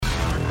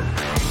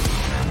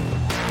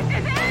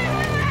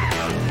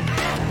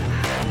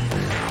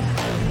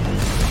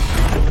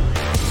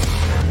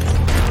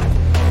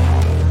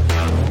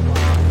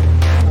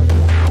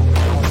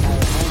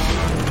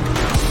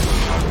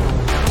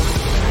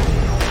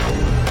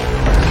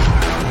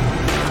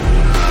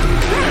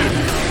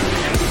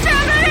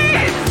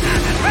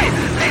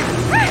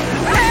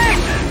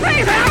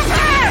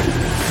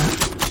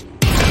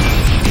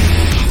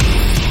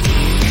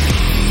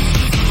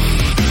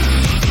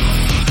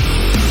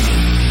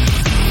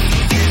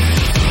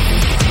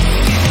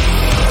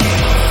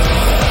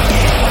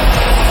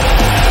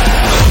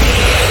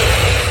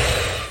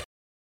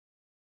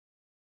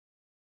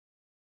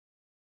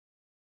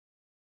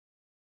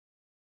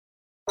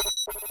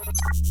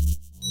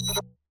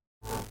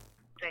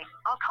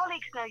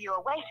colleagues know you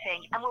are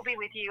waiting and will be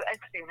with you as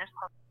soon as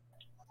possible.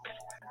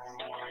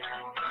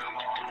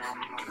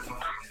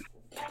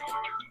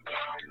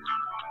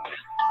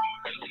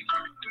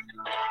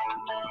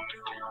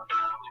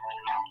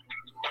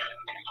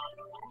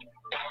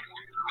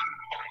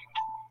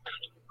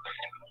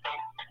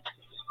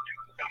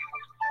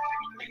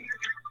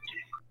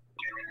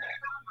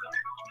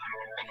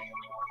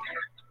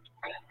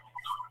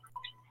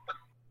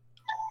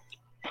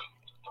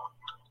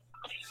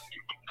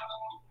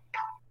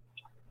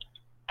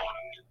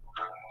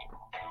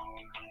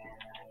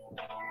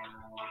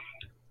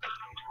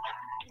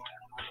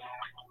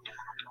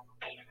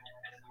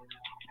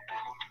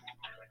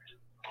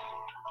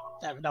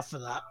 Have enough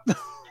of that.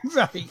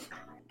 Right.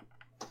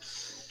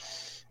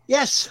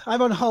 Yes,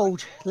 I'm on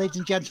hold, ladies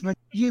and gentlemen.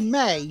 You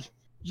may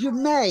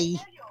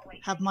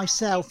have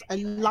myself a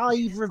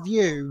live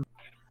review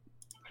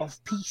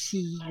of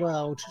PC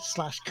World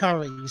 /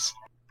 Curries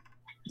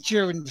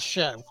during the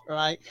show, all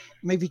right?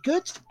 It may be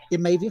good,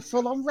 it may be a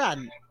full-on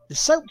rant. The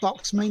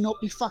soapbox may not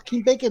be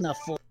fucking big enough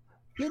for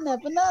you. You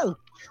never know.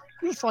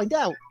 We'll find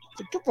out.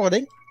 So good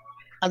morning.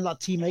 I'm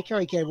not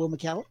Teammaker, aka Will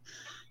McCall.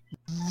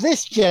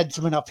 This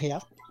gentleman up here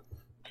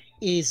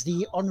is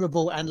the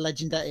honourable and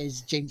legend that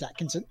is James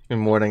Atkinson. Good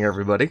morning,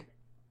 everybody.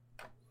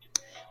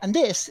 And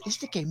this is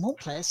the Game Won't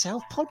Play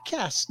Itself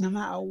podcast, no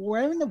matter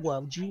where in the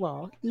world you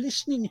are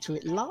listening to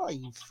it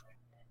live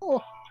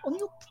or on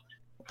your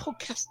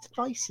podcast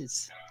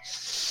devices.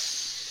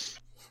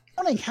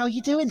 Morning, how are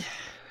you doing?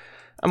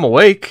 I'm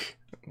awake.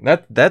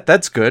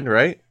 That's good,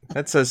 right?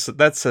 That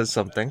says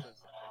something.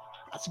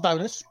 That's a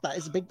bonus. That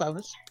is a big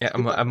bonus. Yeah,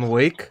 I'm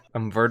awake.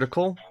 I'm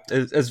vertical.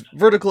 As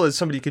vertical as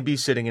somebody could be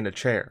sitting in a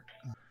chair.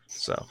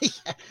 So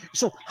Yeah,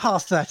 so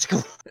half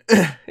vertical.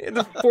 In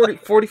a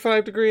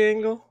 45 degree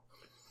angle.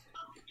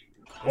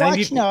 Well,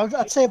 actually, no,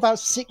 I'd say about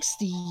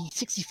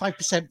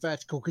 65%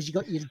 vertical, because you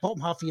got your bottom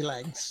half of your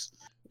legs,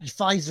 your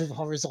thighs are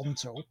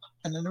horizontal,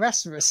 and then the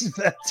rest of us is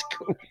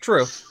vertical.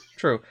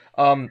 True.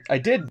 I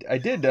did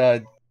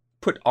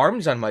put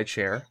arms on my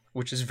chair,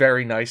 which is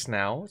very nice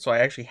now. So I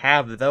actually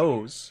have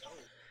those.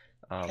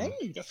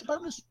 Hey, that's a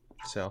bonus.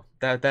 So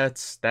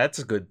that's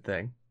a good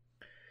thing.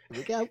 Here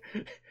we go.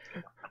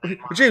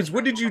 James,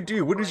 what did you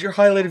do? What is your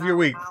highlight of your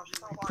week?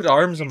 Put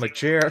arms on my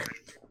chair.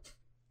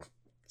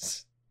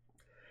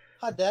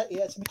 Hi there,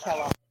 yeah, it's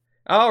McKellar.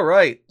 All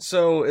right,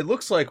 so it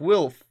looks like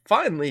Will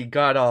finally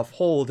got off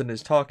hold and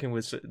is talking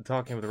with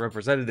a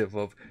representative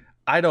of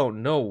I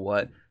don't know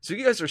what. So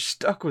you guys are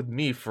stuck with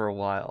me for a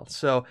while.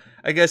 So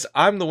I guess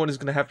I'm the one who's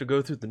going to have to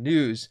go through the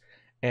news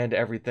and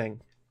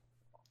everything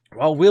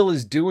while Will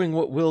is doing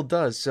what Will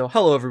does. So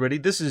hello, everybody.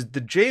 This is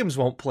the James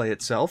Won't Play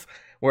Itself,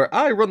 where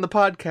I run the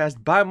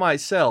podcast by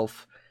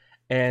myself,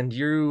 and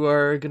you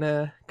are going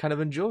to kind of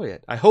enjoy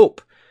it, I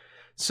hope.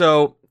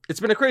 So it's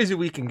been a crazy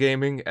week in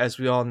gaming, as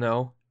we all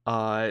know.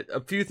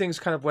 A few things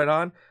kind of went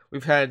on.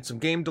 We've had some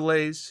game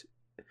delays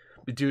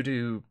due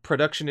to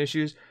production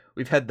issues.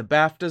 We've had the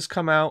BAFTAs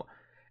come out.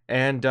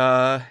 And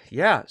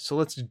yeah, so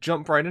let's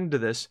jump right into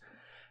this.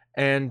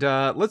 And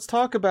let's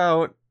talk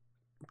about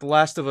The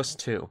Last of Us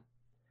 2.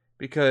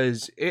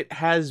 Because it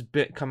has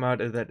come out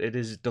that it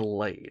is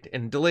delayed.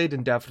 And delayed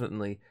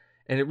indefinitely.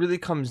 And it really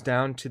comes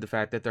down to the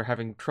fact that they're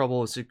having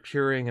trouble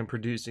securing and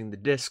producing the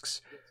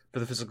discs for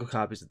the physical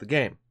copies of the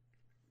game.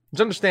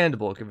 It's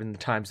understandable, given the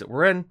times that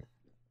we're in,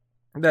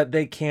 that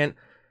they can't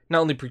not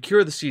only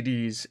procure the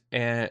CDs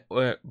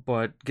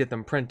but get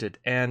them printed.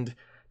 And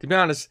to be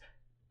honest,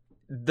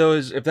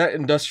 if that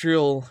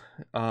industrial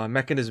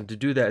mechanism to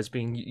do that is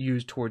being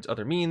used towards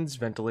other means,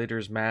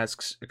 ventilators,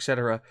 masks,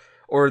 etc.,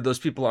 or those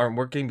people aren't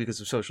working because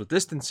of social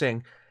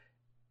distancing,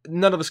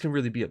 none of us can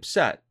really be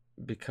upset,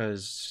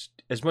 because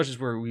as much as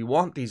we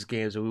want these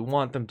games and we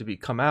want them to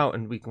come out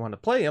and we want to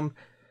play them,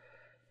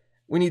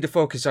 we need to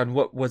focus on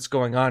what's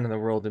going on in the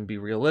world and be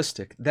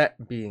realistic.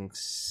 That being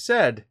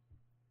said,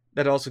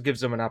 that also gives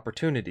them an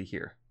opportunity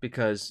here,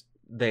 because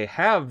they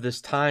have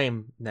this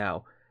time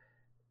now.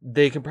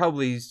 They can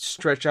probably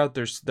stretch out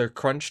their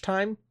crunch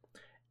time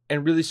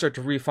and really start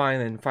to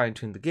refine and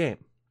fine-tune the game.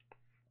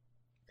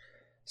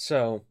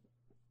 So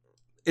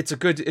it's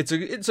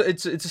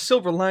a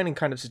silver lining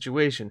kind of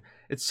situation.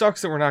 It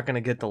sucks that we're not going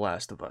to get The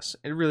Last of Us.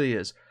 It really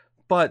is.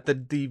 But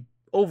the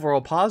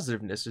overall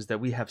positiveness is that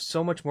we have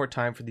so much more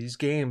time for these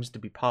games to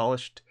be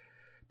polished,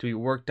 to be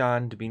worked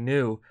on, to be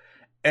new.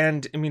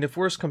 And I mean, if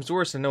worse comes to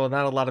worse, I know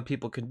not a lot of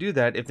people can do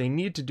that. If they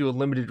need to do a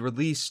limited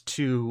release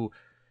to,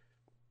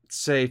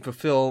 say,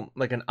 fulfill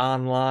like an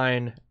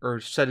online, or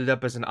set it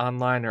up as an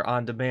online or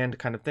on-demand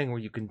kind of thing where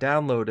you can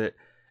download it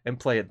and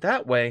play it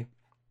that way,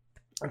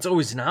 it's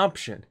always an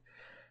option.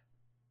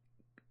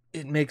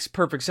 It makes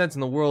perfect sense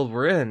in the world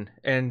we're in.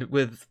 And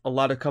with a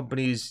lot of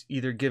companies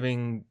either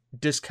giving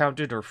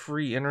discounted or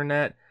free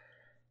internet,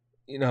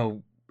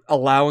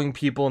 allowing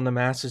people in the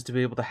masses to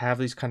be able to have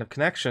these kind of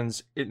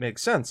connections, it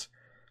makes sense.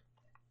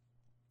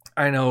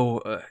 I know,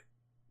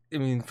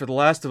 for The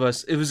Last of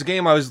Us, it was a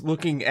game I was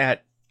looking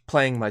at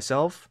playing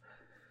myself,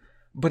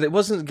 but it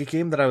wasn't a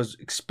game that I was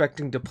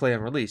expecting to play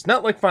on release.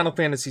 Not like Final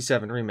Fantasy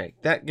VII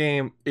Remake. That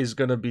game is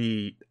going to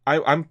be...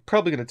 I'm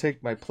probably going to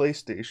take my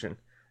PlayStation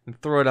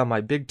and throw it on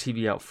my big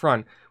TV out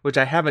front, which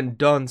I haven't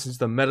done since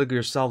the Metal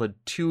Gear Solid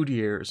 2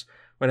 years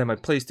when I had my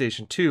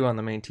PlayStation 2 on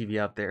the main TV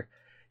out there.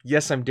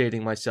 Yes, I'm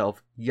dating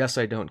myself. Yes,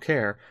 I don't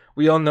care.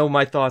 We all know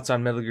my thoughts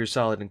on Metal Gear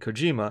Solid and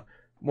Kojima.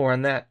 More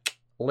on that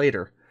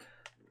later.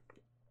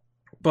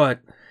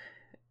 But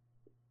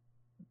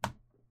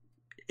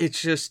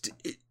it's just...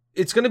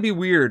 It's going to be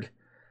weird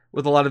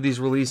with a lot of these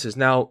releases.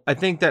 Now, I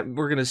think that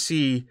we're going to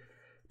see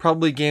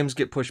probably games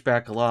get pushed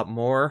back a lot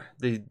more.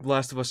 The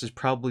Last of Us is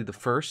probably the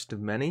first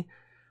of many.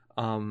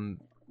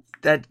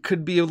 That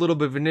could be a little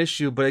bit of an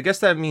issue, but I guess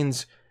that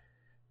means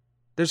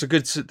there's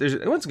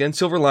once again,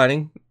 silver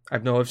lining. I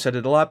know I've said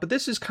it a lot, but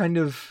this is kind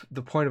of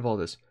the point of all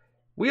this.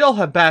 We all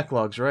have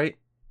backlogs, right?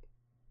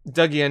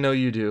 Dougie, I know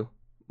you do.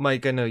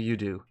 Mike, I know you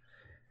do.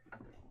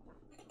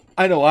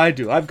 I know I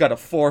do. I've got a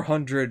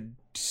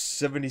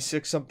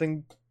 476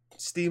 something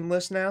Steam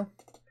list now,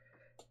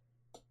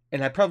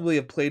 and I probably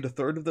have played a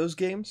third of those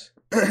games.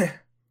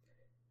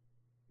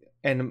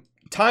 And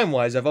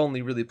time-wise, I've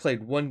only really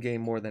played one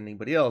game more than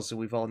anybody else, and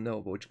we've all know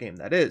which game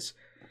that is.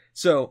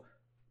 So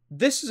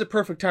this is a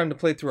perfect time to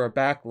play through our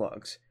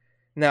backlogs.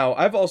 Now,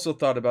 I've also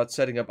thought about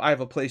setting up... I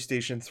have a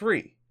PlayStation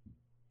 3.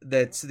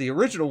 That's the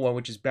original one,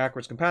 which is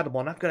backwards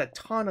compatible, and I've got a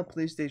ton of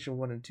PlayStation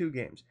 1 and 2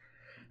 games.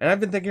 And I've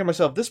been thinking to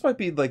myself, this might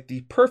be like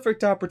the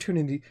perfect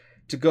opportunity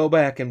to go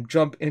back and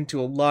jump into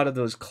a lot of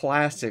those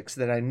classics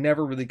that I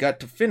never really got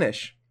to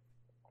finish.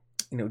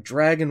 You know,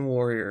 Dragon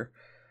Warrior,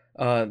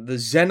 the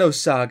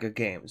Xenosaga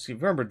games. You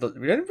remember?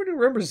 Anybody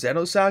remember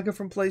Xenosaga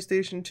from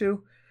PlayStation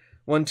 2?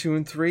 1, 2,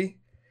 and 3?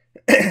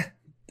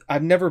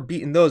 I've never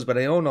beaten those, but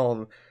I own all of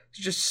them.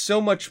 There's just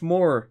so much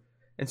more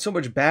and so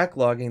much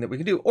backlogging that we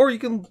can do. Or you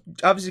can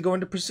obviously go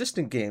into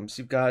persistent games.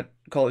 You've got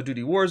Call of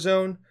Duty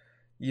Warzone.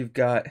 You've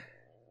got...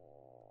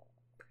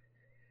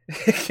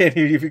 I can't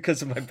hear you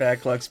because of my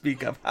backlog.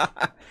 Speak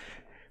up.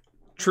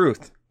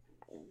 Truth.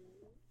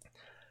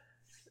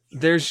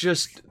 There's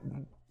just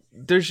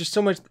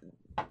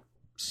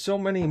so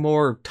many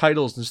more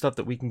titles and stuff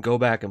that we can go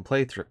back and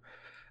play through.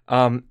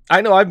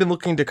 I know I've been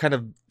looking to kind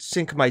of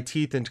sink my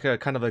teeth into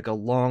kind of like a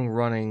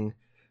long-running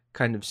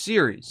kind of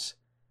series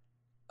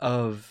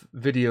of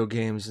video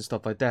games and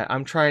stuff like that.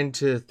 I'm trying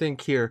to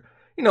think here.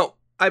 You know,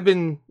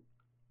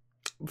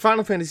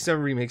 Final Fantasy VII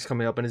Remake's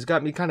coming up, and it's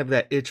got me kind of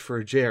that itch for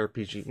a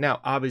JRPG. Now,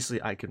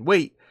 obviously, I can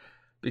wait,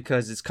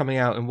 because it's coming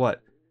out in,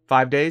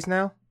 5 days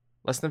now?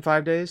 Less than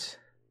 5 days?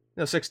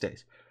 No, 6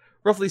 days.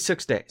 Roughly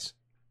 6 days.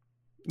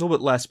 A little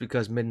bit less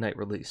because midnight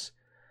release.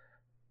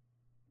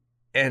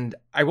 And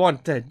I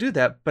want to do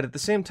that, but at the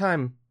same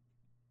time,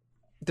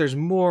 there's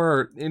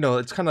more,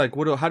 it's kind of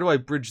like, how do I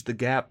bridge the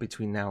gap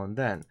between now and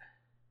then?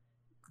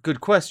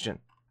 Good question.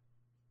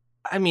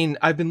 I mean,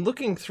 I've been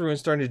looking through and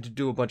starting to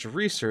do a bunch of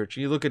research.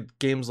 You look at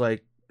games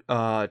like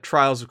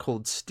Trials of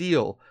Cold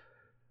Steel,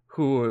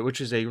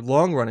 which is a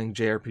long-running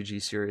JRPG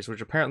series,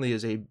 which apparently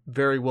is a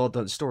very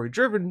well-done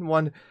story-driven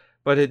one,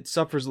 but it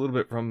suffers a little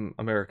bit from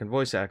American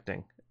voice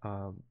acting,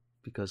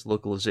 because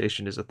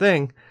localization is a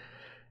thing,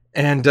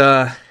 and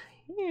a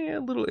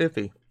little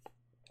iffy.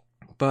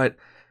 But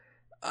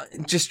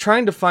just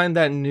trying to find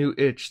that new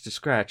itch to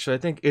scratch. So I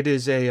think it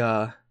is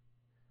a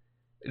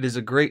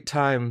great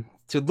time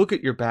to look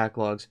at your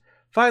backlogs,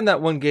 find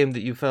that one game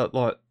that you felt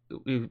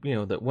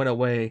that went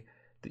away,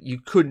 that you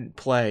couldn't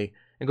play,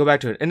 and go back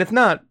to it. And if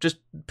not, just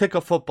pick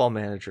a Football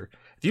Manager.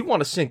 If you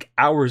want to sink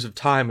hours of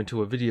time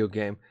into a video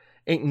game,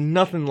 ain't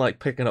nothing like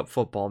picking up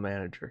Football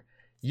Manager.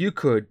 You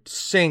could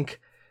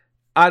sink,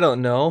 I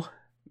don't know,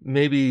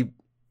 maybe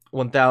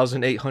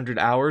 1,800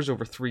 hours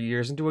over 3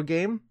 years into a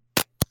game,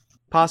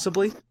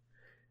 possibly.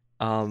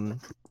 And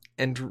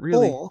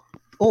really...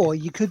 Or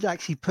you could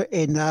actually put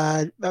in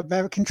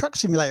American Truck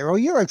Simulator or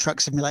Euro Truck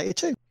Simulator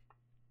too.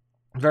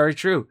 Very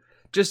true.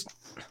 Just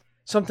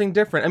something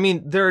different. I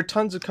mean, there are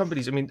tons of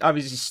companies. I mean,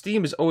 obviously,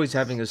 Steam is always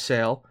having a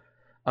sale.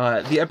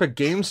 The Epic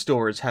Game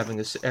Store is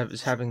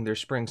having their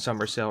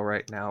spring-summer sale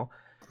right now.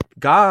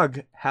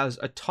 GOG has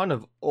a ton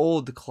of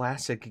old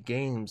classic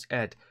games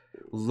at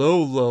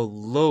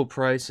low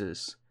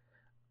prices.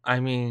 I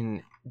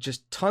mean,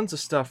 just tons of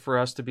stuff for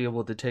us to be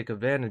able to take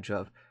advantage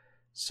of.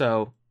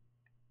 So...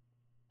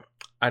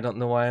 I don't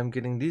know why I'm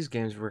getting these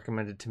games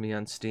recommended to me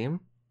on Steam.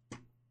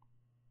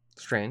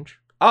 Strange.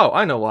 Oh,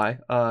 I know why.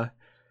 I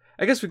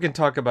guess we can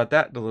talk about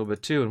that a little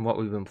bit too, and what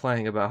we've been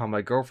playing, about how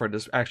my girlfriend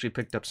has actually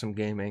picked up some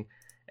gaming,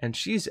 and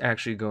she's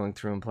actually going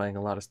through and playing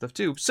a lot of stuff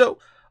too. So,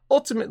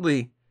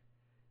 ultimately,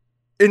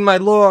 in my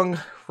long,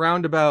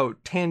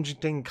 roundabout,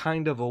 tangenting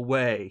kind of a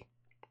way,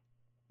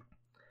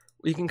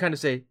 you can kind of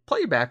say, play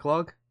your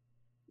backlog.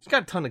 You've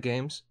got a ton of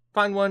games.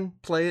 Find one,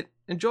 play it,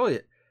 enjoy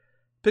it.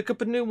 Pick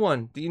up a new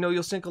one that you know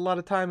you'll sink a lot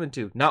of time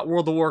into. Not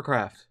World of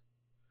Warcraft.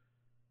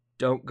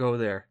 Don't go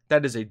there.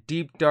 That is a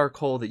deep, dark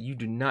hole that you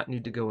do not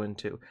need to go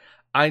into.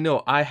 I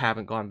know I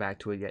haven't gone back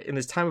to it yet. In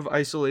this time of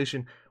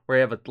isolation, where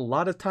I have a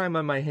lot of time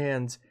on my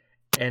hands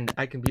and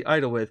I can be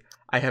idle with,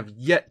 I have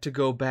yet to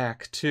go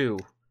back to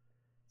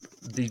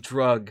the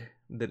drug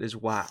that is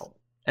WoW.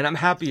 And I'm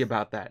happy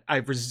about that.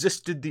 I've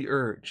resisted the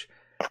urge.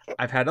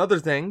 I've had other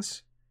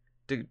things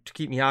to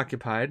keep me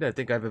occupied. I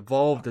think I've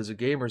evolved as a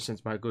gamer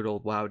since my good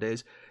old WoW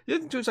days. The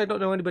other thing is I don't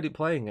know anybody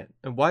playing it.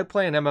 And why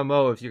play an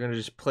MMO if you're going to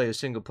just play a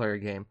single player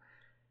game?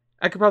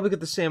 I could probably get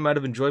the same amount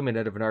of enjoyment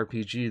out of an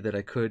RPG that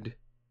I could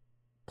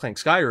playing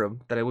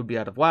Skyrim that I would be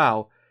out of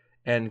WoW.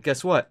 And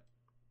guess what?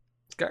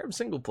 Skyrim's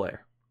single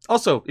player.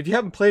 Also, if you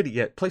haven't played it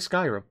yet, play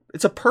Skyrim.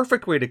 It's a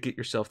perfect way to get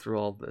yourself through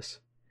all of this.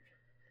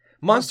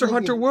 Monster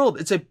Hunter World,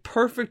 it's a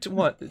perfect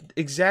one.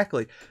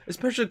 Exactly.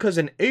 Especially because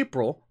in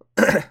April,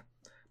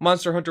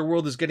 Monster Hunter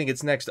World is getting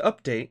its next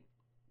update.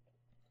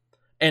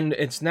 And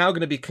it's now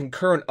going to be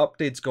concurrent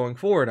updates going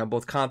forward on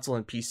both console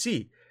and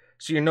PC.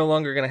 So you're no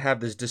longer going to have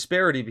this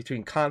disparity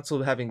between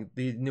console having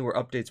the newer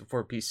updates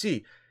before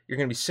PC. You're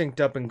going to be synced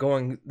up and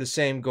going the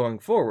same going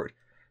forward.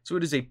 So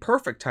it is a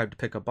perfect time to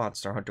pick up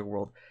Monster Hunter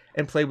World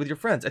and play with your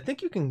friends. I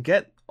think you can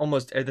get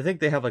I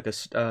think they have like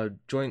a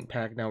joint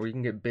pack now where you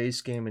can get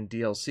base game and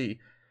DLC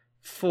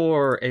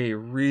for a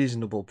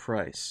reasonable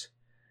price.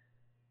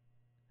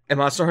 And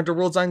Monster Hunter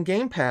World's on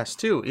Game Pass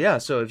too. Yeah,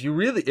 so if you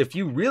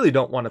really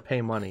don't want to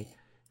pay money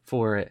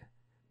for it,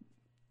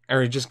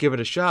 or just give it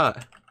a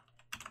shot,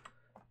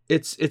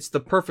 it's the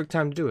perfect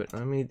time to do it.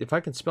 I mean, if I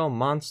can spell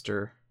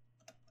monster,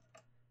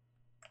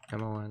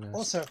 M-O-N-S.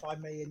 Also, if I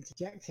may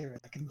interject here,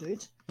 I can do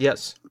it.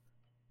 Yes.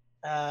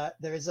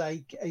 There is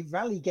a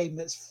rally game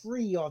that's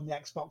free on the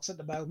Xbox at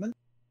the moment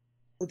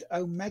called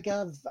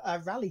Omega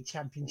Rally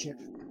Championship.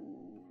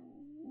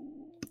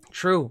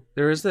 True,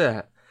 there is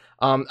that.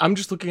 I'm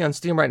just looking on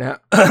Steam right now.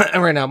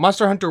 Right now,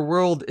 Monster Hunter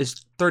World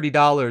is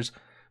 $30.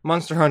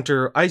 Monster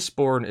Hunter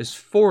Iceborne is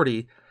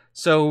 $40.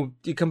 So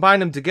you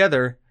combine them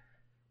together,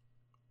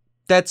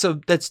 that's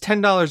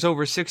 $10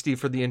 over $60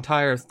 for the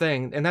entire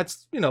thing, and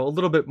that's a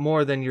little bit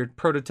more than your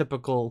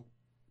prototypical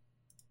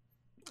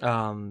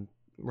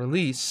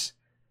release.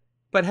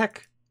 But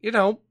heck,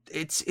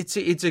 it's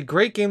a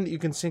great game that you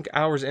can sink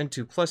hours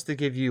into. Plus, they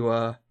give you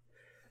a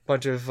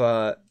bunch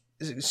of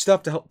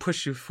stuff to help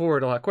push you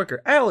forward a lot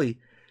quicker. Allie,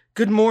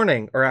 good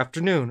morning or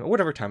afternoon or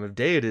whatever time of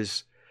day it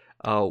is.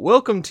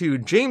 Welcome to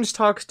James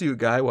Talks to You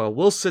Guy while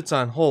Will sits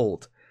on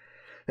hold.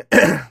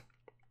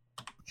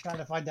 Trying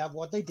to find out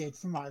what they did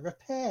for my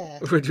repair.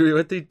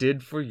 What they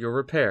did for your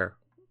repair.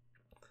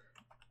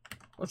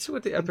 Let's see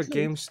what the Epic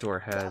Game Store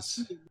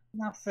has.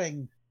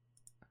 Nothing.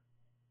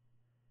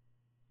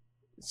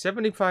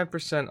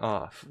 75%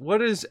 off.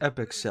 What is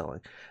Epic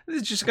selling?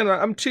 It's just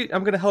I'm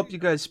gonna help you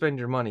guys spend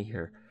your money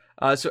here.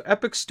 So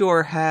Epic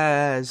Store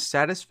has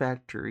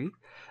Satisfactory.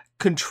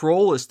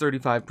 Control is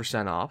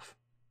 35% off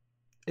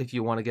if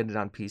you want to get it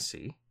on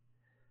PC.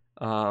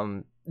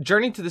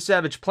 Journey to the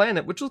Savage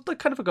Planet, which looks like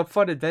kind of like a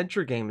fun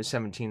adventure game, is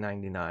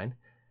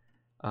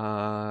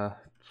 $17.99.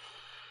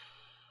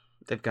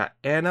 They've got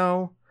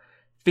Anno,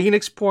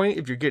 Phoenix Point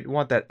if you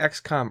want that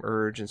XCOM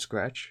urge and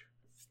Scratch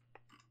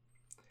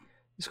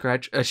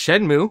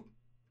Shenmue,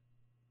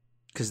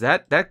 because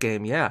that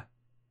game, yeah.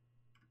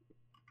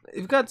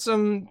 They've got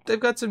some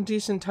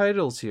decent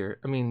titles here.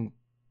 I mean,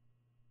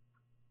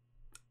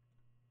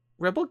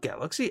 Rebel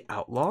Galaxy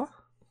Outlaw?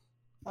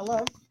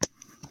 Hello?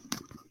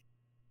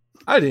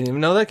 I didn't even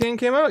know that game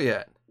came out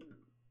yet.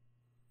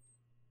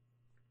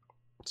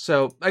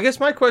 So, I guess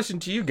my question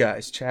to you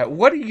guys, chat,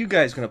 what are you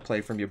guys going to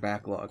play from your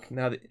backlog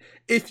now that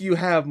if you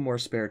have more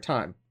spare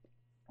time?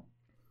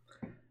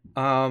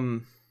 Let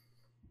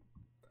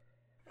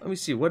me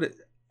see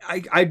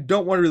I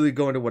don't want to really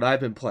go into what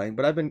I've been playing,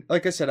 but I've been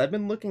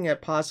looking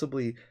at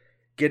possibly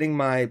getting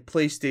my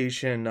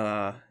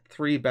PlayStation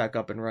 3 back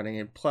up and running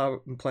and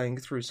playing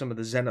through some of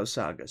the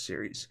Xenosaga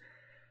series.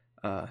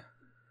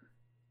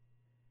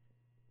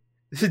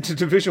 To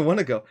Division 1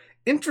 ago.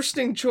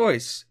 Interesting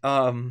choice.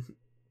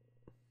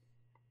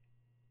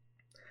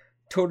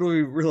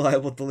 Totally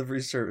reliable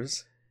delivery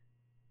service.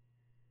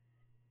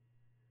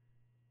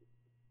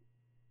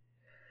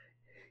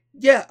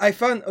 Yeah, I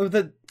found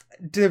that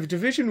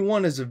Division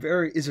 1 is a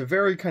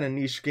very kind of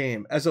niche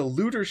game. As a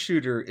looter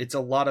shooter, it's a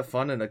lot of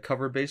fun and a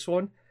cover-based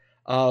one.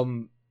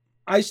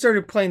 I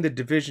started playing the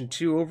Division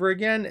 2 over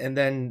again, and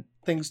then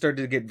things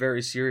started to get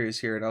very serious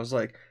here, and I was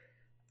like,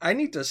 I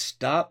need to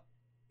stop,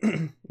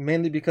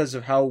 mainly because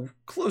of how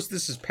close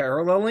this is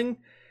paralleling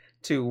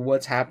to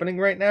what's happening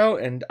right now,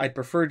 and I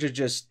prefer to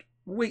just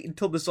wait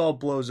until this all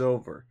blows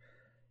over.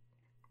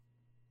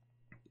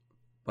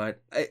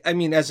 But, I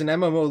mean, as an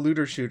MMO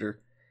looter shooter,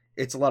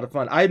 it's a lot of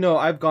fun. I know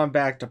I've gone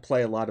back to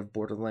play a lot of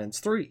Borderlands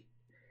 3.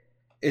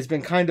 It's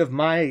been kind of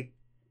my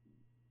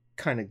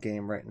kind of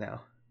game right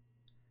now.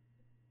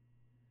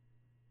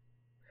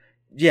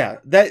 Yeah,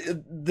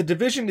 the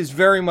Division is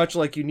very much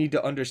like you need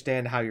to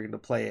understand how you're going to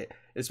play it.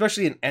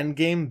 Especially in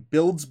endgame,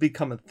 builds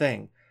become a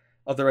thing.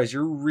 Otherwise,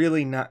 you're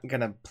really not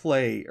going to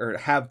play or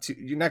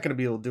you're not going to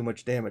be able to do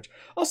much damage.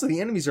 Also,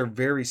 the enemies are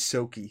very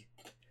soaky.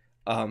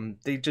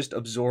 They just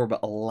absorb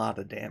a lot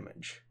of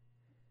damage.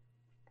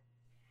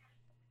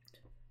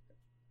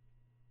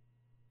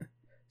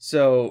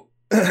 So,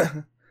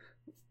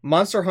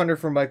 Monster Hunter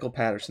from Michael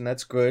Patterson,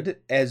 that's good.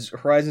 As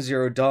Horizon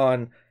Zero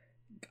Dawn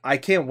I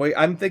can't wait.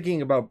 I'm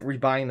thinking about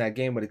rebuying that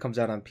game when it comes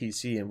out on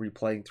PC and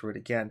replaying through it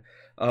again.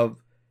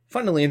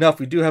 Funnily enough,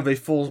 we do have a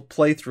full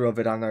playthrough of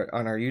it on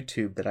our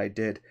YouTube that I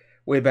did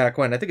way back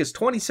when. I think it's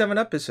 27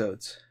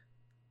 episodes.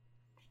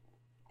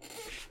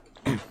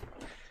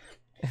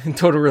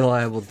 Total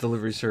reliable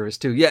delivery service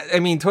too. Yeah, I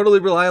mean, totally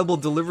reliable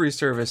delivery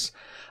service.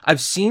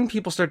 I've seen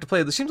people start to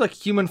play it. It seems like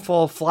Human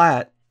Fall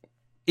Flat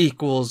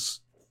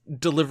equals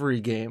delivery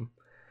game.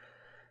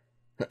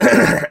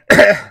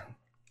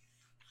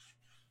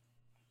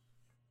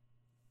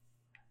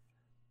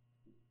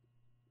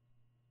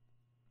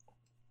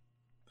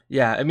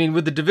 Yeah, I mean,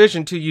 with the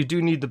Division 2, you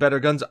do need the better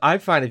guns. I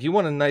find if you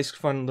want a nice,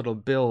 fun little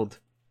build,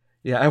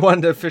 yeah, I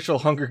want the official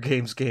Hunger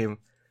Games game.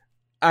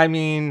 I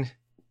mean,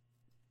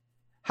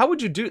 how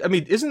would you do? I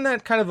mean, isn't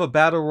that kind of a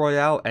battle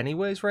royale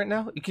anyways right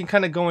now? You can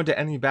kind of go into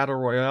any battle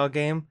royale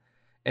game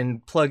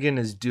and plug in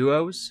as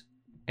duos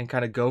and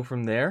kind of go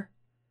from there.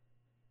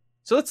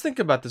 So let's think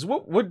about this.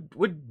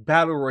 What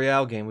battle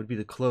royale game would be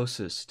the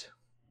closest?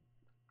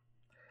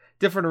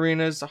 Different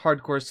arenas,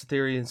 hardcore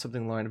theory, and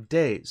something line of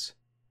Days.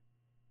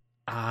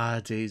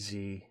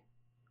 DayZ.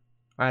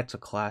 That's a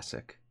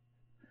classic.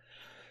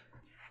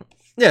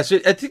 Yeah, so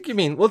I think you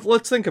mean,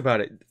 let's think about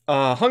it.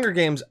 Hunger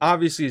Games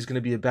obviously is going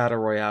to be a battle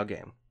royale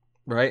game,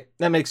 right?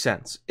 That makes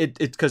sense.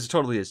 Because it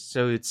totally is.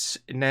 So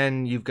and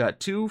then you've got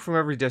 2 from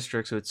every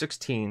district, so it's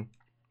 16.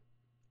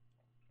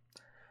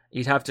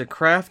 You'd have to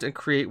craft and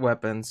create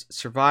weapons,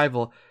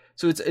 survival.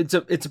 So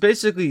it's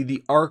basically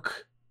the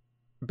Ark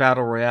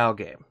battle royale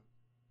game,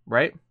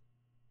 right?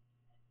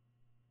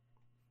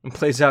 It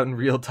plays out in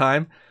real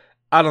time.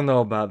 I don't know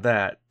about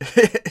that.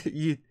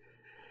 You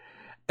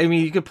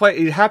could play.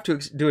 You'd have to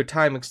do a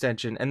time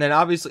extension, and then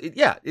obviously,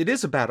 yeah, it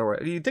is a battle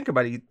royale. You think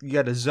about it. You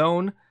got a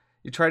zone.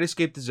 You try to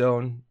escape the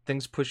zone.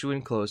 Things push you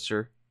in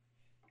closer.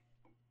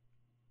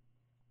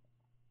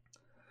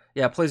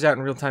 Yeah, it plays out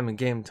in real time and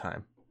game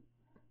time.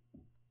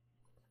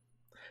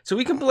 So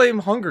we can blame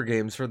Hunger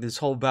Games for this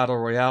whole battle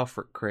royale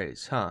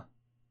craze, huh?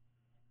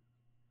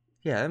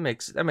 Yeah, that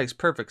makes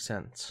perfect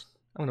sense.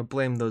 I'm gonna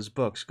blame those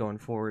books going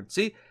forward.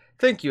 See,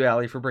 thank you,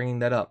 Allie, for bringing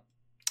that up.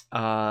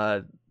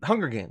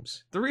 Hunger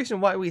Games. The reason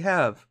why we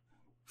have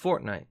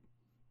Fortnite,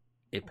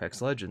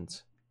 Apex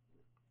Legends,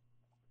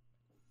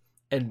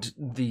 and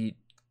the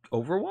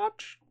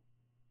Overwatch.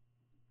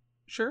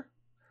 Sure,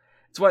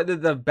 it's why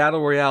the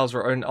battle royales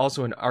are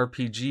also in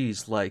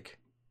RPGs. Like,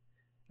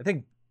 I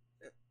think,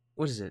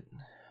 what is it?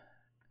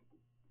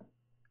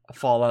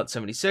 Fallout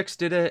 76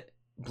 did it.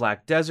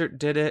 Black Desert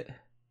did it.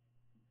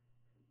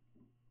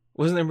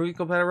 Wasn't there a movie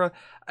called Battle Royale?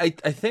 I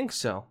think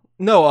so.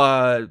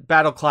 No,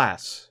 Battle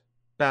Class.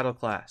 Battle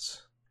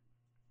Class.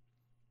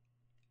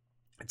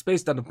 It's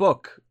based on a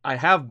book. I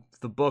have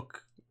the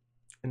book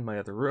in my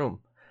other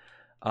room.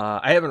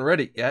 I haven't read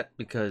it yet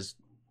because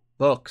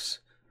books.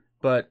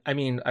 But, I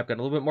mean, I've got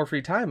a little bit more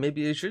free time.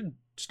 Maybe I should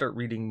start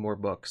reading more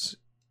books.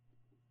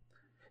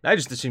 I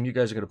just assume you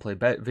guys are going to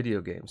play video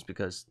games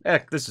because,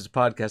 this is a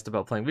podcast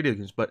about playing video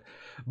games, but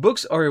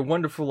books are a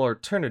wonderful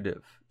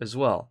alternative as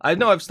well. I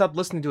know I've stopped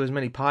listening to as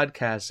many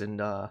podcasts and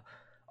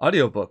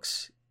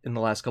audiobooks in the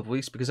last couple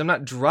weeks because I'm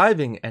not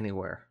driving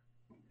anywhere.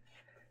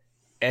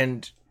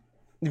 And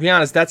to be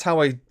honest, that's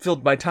how I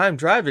filled my time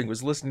driving,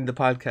 was listening to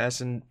podcasts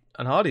and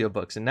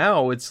audiobooks. And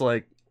now it's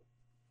like,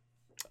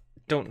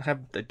 I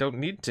don't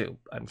need to.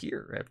 I'm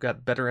here. I've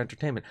got better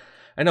entertainment.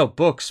 I know,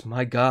 books,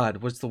 my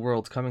God, what's the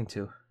world coming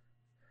to?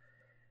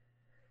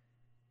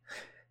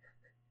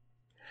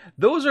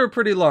 Those are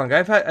pretty long.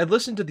 I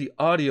listened to the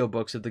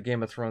audiobooks of the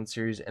Game of Thrones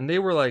series, and they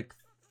were like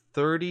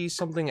 30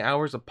 something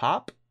hours a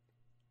pop.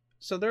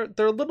 So they're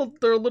a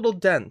little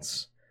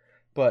dense,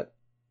 but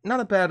not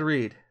a bad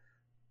read.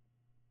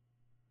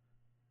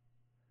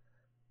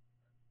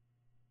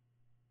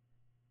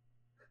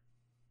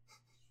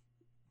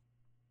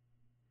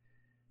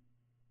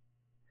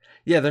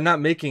 Yeah, they're not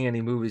making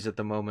any movies at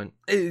the moment.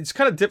 It's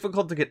kind of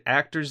difficult to get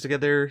actors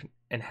together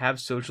and have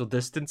social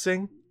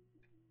distancing.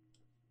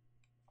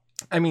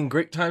 I mean,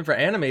 great time for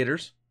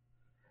animators,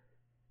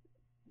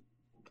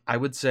 I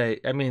would say.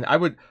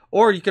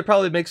 Or you could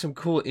probably make some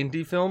cool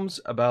indie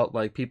films about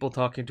like people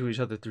talking to each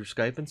other through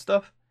Skype and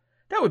stuff.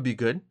 That would be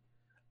good.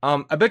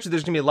 I bet you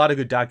there's gonna be a lot of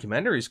good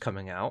documentaries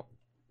coming out.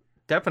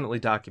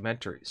 Definitely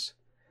documentaries.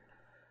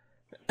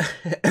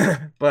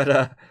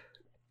 But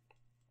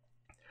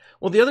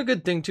well, the other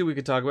good thing too we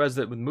could talk about is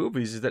that with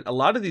movies is that a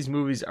lot of these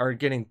movies are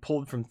getting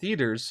pulled from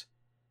theaters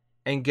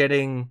and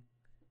getting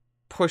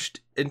pushed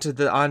into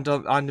the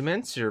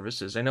on-demand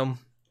services. I know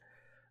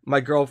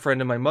my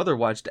girlfriend and my mother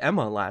watched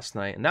Emma last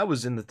night, and that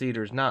was in the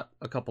theaters not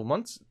a couple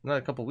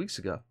weeks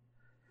ago.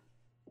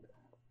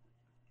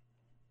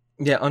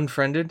 Yeah,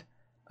 Unfriended.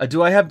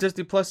 Do I have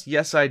Disney Plus?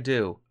 Yes, I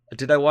do.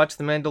 Did I watch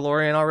The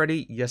Mandalorian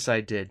already? Yes, I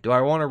did. Do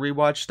I want to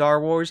rewatch Star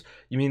Wars?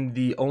 You mean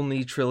the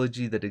only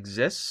trilogy that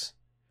exists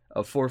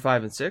of 4,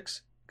 5, and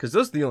 6? Because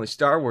those are the only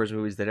Star Wars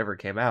movies that ever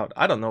came out.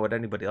 I don't know what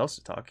anybody else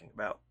is talking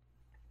about.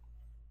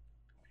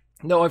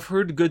 No, I've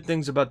heard good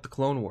things about the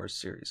Clone Wars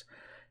series,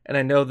 and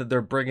I know that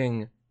they're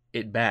bringing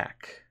it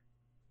back.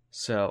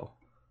 So,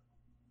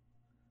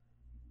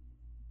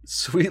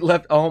 Sweet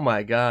left. Oh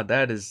my God,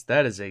 that is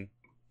a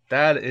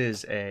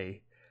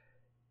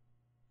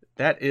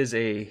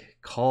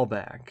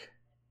callback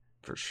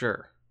for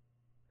sure.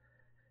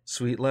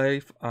 Sweet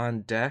life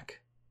on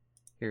deck.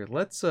 Here,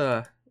 let's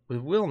with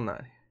Will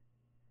not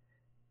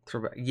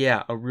throwback.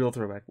 Yeah, a real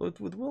throwback.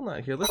 With Will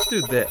not here, let's do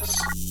this.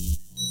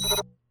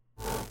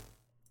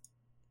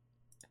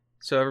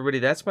 So everybody,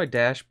 that's my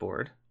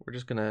dashboard. We're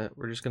just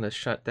gonna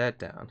shut that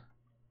down.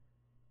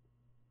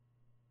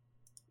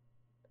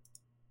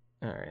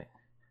 All right.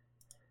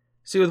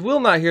 See, with Will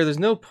not here, there's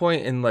no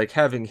point in like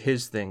having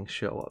his thing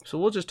show up. So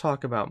we'll just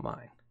talk about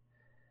mine.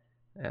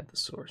 Add the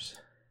source.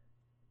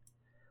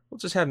 We'll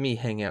just have me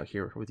hang out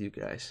here with you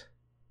guys.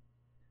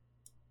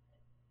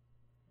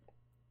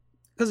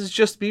 Because it's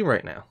just me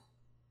right now.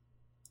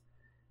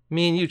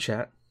 Me and you,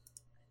 chat.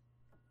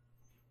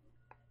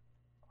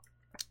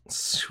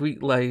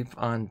 Sweet life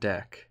on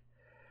deck.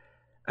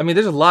 I mean,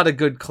 there's a lot of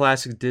good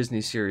classic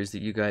Disney series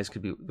that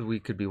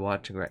we could be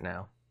watching right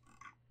now.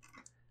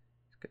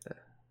 Gonna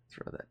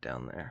throw that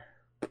down there.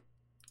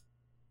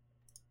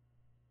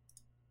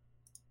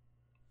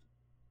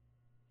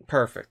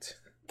 Perfect.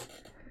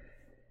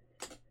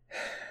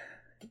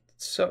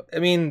 So, I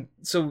mean,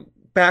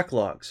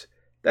 backlogs.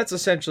 That's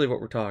essentially what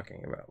we're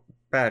talking about.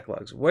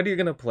 Backlogs. What are you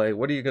gonna play?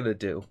 What are you gonna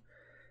do?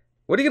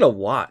 What are you gonna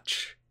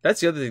watch? That's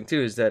the other thing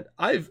too, is that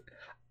I've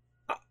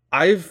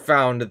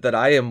found that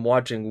I am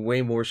watching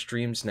way more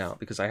streams now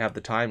because I have the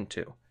time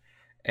to,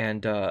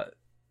 and that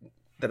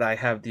I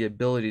have the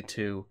ability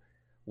to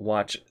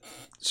watch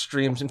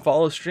streams and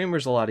follow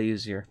streamers a lot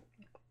easier.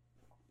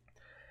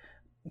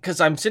 Because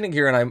I'm sitting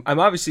here and I'm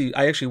obviously,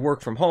 I actually work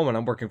from home and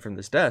I'm working from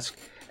this desk,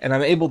 and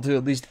I'm able to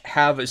at least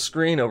have a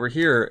screen over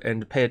here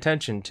and pay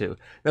attention to.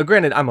 Now,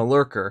 granted, I'm a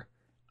lurker.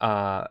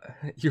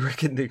 You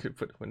reckon they could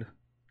put a window?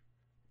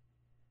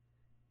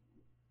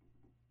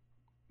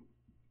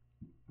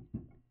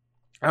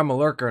 I'm a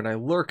lurker and I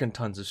lurk in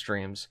tons of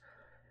streams.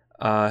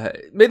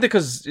 Mainly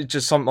because it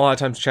just a lot of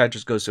times chat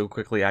just goes so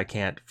quickly I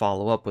can't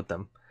follow up with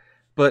them.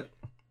 But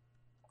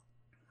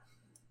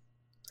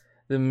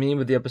the meme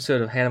of the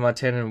episode of Hannah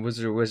Montana and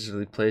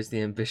Wizardly plays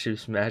the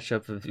ambitious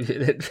mashup of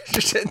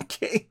Adventures in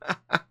Game.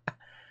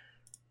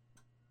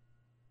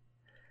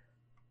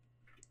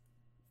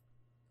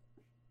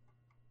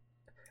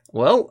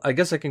 Well, I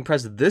guess I can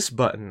press this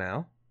button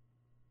now.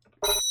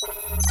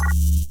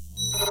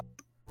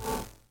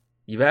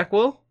 You back,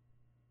 Will?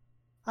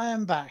 I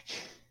am back.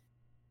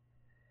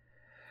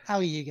 How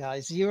are you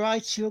guys? You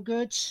right? You're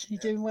good? You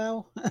doing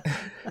well?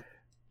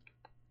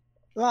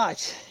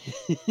 Right.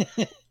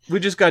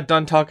 We just got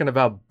done talking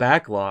about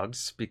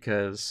backlogs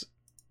because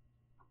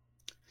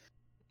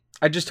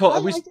I just told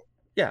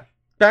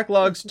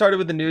backlogs started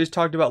with the news,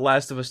 talked about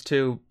Last of Us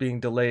 2 being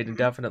delayed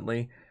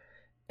indefinitely,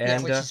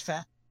 and which is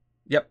fair.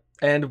 Yep,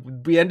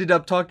 and we ending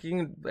up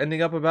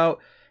about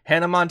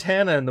Hannah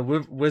Montana and the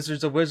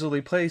Wizards of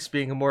Wizardly Place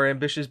being a more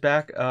ambitious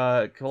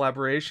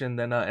collaboration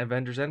than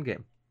Avengers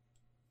Endgame.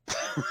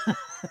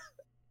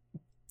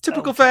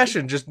 Typical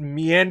fashion, just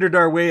meandered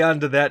our way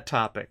onto that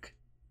topic.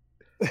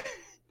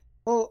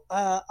 Well,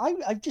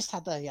 I've just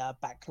had a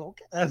backlog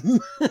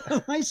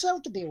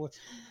myself to deal with.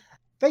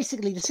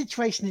 Basically, the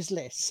situation is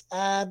this.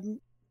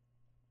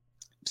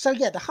 So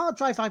yeah, the hard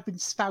drive I've been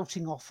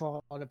spouting off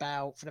on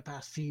about for the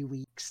past few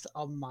weeks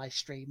on my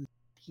stream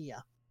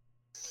here.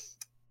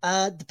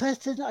 The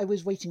person I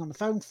was waiting on the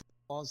phone for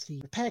was the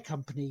repair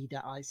company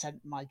that I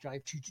sent my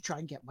drive to try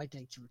and get my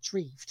data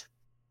retrieved.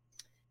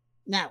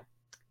 Now,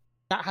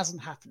 that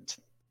hasn't happened.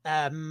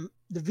 The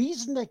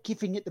reason they're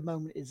giving at the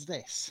moment is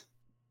this.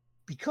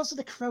 Because of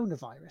the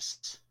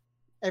coronavirus,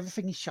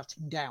 everything is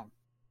shutting down.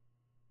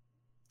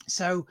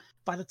 So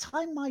by the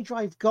time my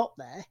drive got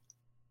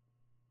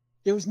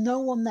there was no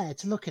one there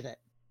to look at it.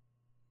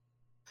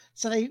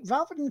 So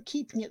rather than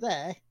keeping it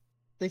there,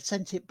 they've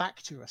sent it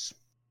back to us.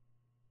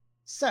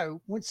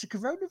 So once the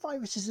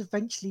coronavirus is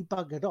eventually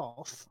buggered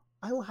off,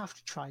 I will have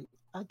to try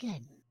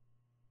again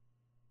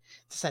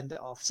to send it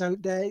off. So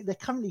they're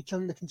currently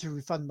looking to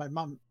refund my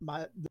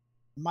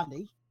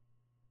money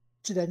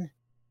to then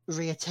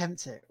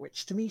reattempt it,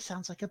 which to me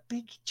sounds like a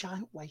big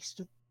giant waste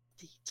of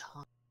the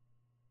time.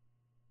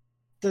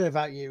 Don't know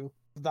about you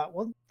with that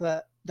one,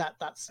 but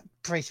that's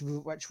pretty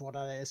much what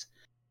that is.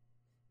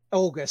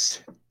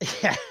 August,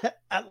 yeah,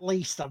 at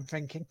least I'm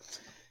thinking.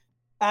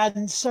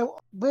 And so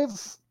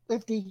with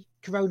the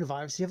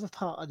coronavirus, the other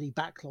part of the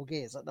backlog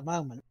is at the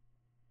moment,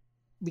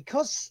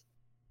 because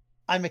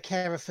I'm a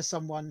carer for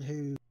someone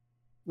who,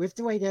 with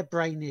the way their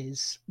brain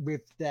is,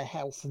 with their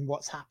health and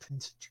what's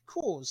happened to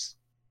cause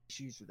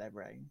issues with their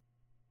brain,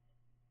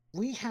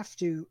 we have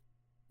to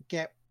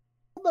get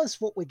almost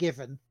what we're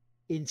given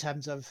in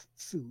terms of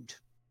food,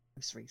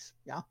 groceries,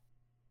 yeah?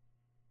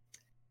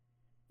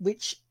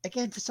 Which,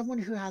 again, for someone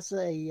who has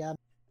a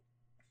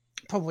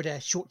problem with their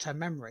short-term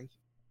memory,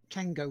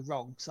 can go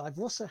wrong. So I've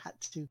also had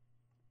to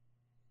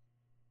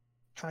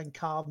try and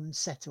calm and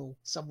settle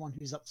someone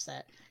who's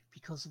upset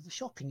because of the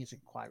shopping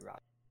isn't quite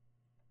right.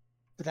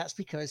 But that's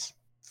because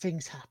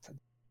things happen.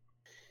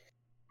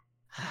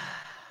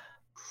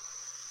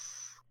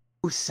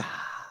 Usa.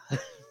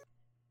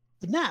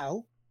 But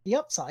now, the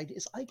upside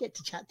is I get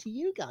to chat to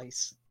you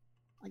guys.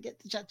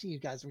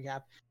 We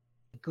have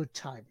a good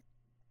time.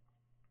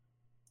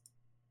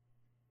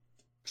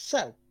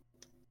 So,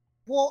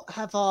 what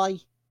have I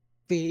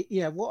been,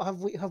 what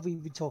have we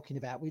been talking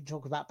about? We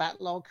talk about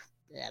backlog.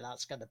 Yeah,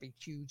 that's going to be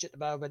huge at the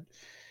moment.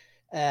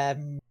 I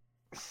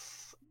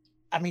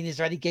mean, is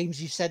there any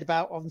games you said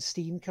about on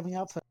Steam coming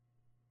up for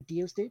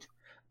deals, dude?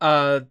 We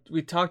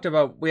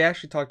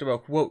actually talked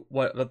about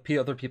what other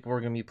people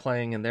were going to be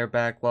playing in their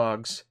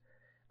backlogs.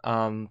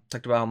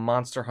 Talked about how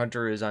Monster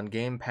Hunter is on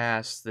Game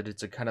Pass, that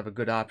it's a kind of a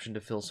good option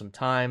to fill some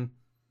time,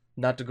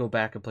 not to go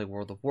back and play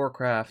World of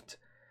Warcraft.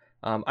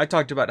 I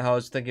talked about how I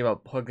was thinking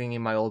about plugging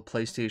in my old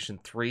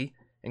PlayStation 3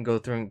 and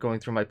going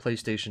through my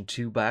PlayStation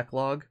 2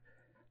 backlog.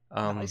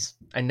 Nice.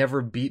 I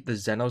never beat the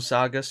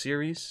Xenosaga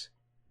series.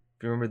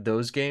 If you remember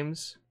those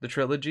games, the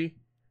trilogy?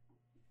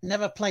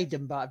 Never played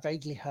them, but I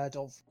vaguely heard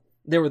of.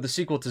 They were the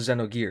sequel to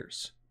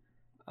Xenogears.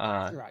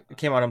 Right. It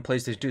came out on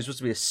PlayStation 2. It was supposed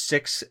to be a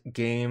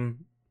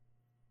 6-game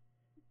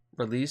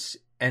release.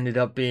 Ended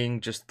up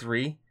being just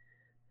 3.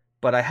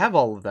 But I have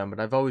all of them,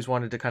 and I've always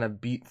wanted to kind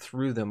of beat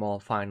through them all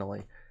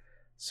finally.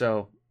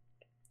 So,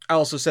 I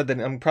also said that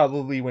I'm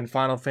probably, when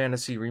Final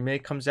Fantasy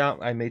Remake comes out,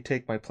 I may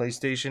take my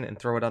PlayStation and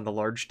throw it on the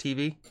large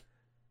TV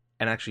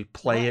and actually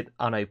play it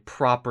on a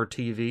proper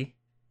TV.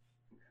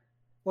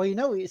 Well,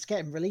 it's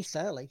getting released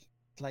early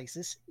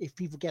places. If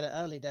people get it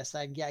early, they're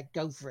saying, yeah,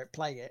 go for it,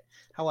 play it.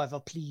 However,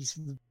 please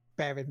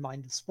bear in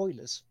mind the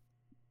spoilers.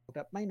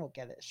 That may not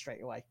get it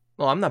straight away.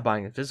 Well, I'm not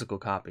buying a physical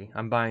copy.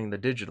 I'm buying the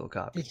digital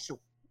copy.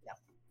 Yeah.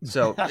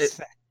 So That's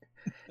fair.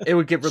 It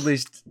would get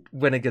released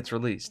when it gets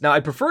released. Now, I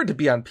prefer it to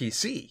be on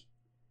PC.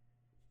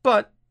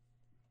 But,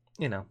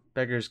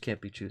 beggars can't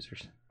be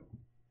choosers.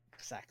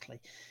 Exactly.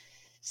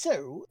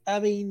 So, I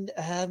mean,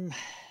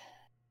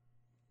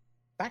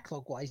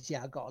 backlog-wise,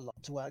 yeah, I've got a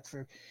lot to work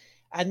through.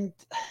 And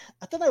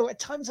I don't know, at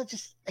times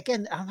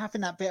I'm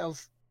having that bit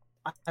of,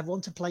 I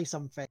want to play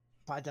something,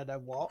 but I don't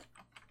know what.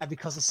 And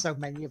because there's so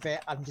many of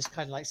it, I'm just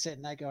kind of like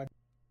sitting there going,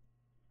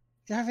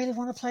 do I really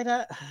want to play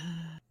that?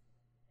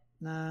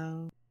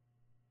 No.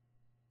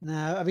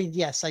 I mean,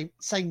 yeah,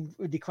 same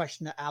with the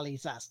question that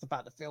Ali's asked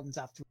about the films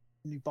after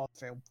the new Bond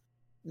film.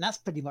 And that's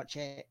pretty much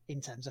it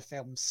in terms of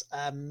films.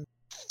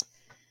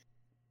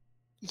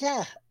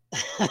 Yeah,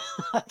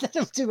 I don't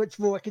know too much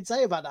more I can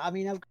say about that. I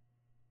mean,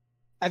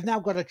 I've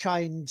now got to try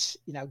and,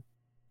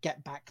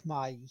 get back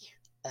my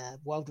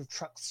World of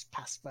Trucks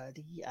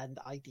password and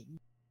ID,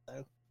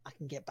 so I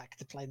can get back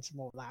to playing some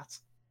more of that.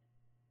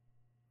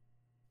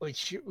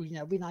 Which,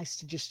 be nice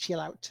to just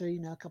chill out to,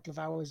 a couple of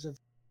hours of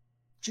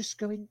just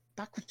going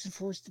backwards and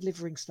forwards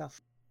delivering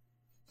stuff.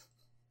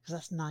 Because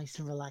that's nice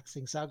and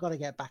relaxing. So I've got to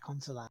get back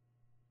onto that.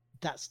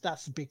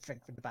 That's the big thing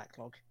for the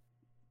backlog.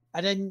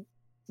 And then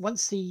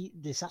once the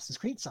Assassin's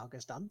Creed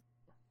saga's done,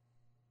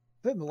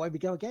 boom, away we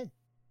go again.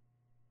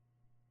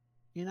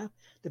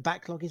 The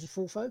backlog is a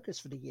full focus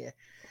for the year.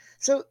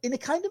 So in a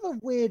kind of a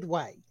weird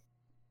way,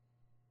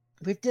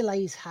 with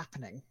delays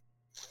happening,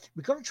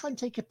 we've got to try and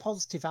take a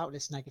positive out of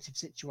this negative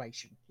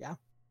situation, yeah?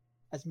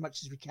 As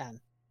much as we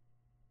can.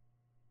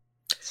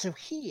 So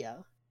here,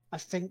 I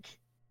think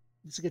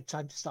it's a good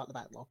time to start the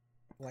backlog.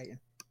 Waiting.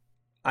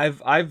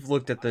 I've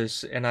looked at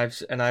this and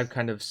I've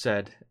kind of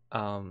said,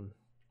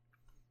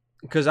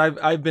 because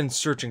I've been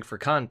searching for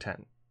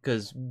content,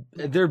 because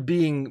there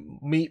being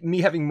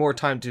me having more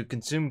time to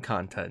consume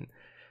content,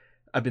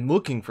 I've been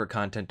looking for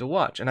content to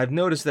watch, and I've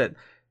noticed that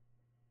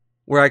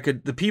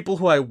the people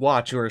who I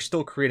watch who are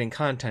still creating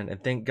content,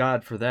 and thank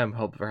God for them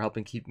for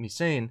helping keep me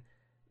sane,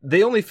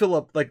 they only fill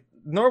up, like,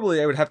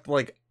 normally I would have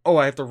to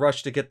I have to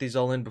rush to get these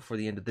all in before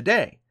the end of the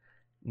day.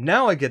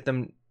 Now I get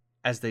them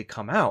as they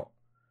come out.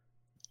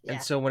 Yeah.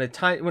 And so when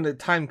the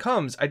time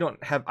comes, I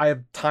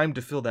have time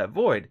to fill that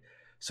void.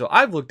 So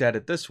I've looked at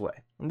it this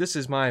way. And this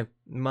is my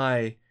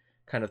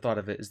kind of thought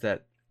of it, is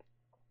that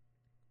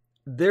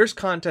there's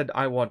content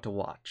I want to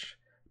watch,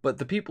 but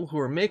the people who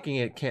are making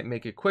it can't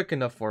make it quick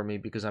enough for me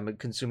because I'm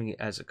consuming it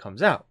as it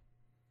comes out.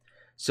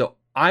 So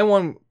I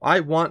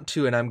want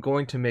to, and I'm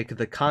going to make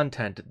the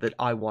content that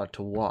I want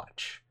to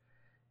watch.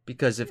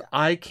 Because if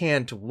I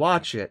can't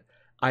watch it,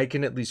 I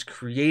can at least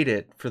create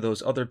it for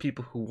those other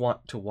people who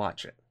want to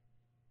watch it.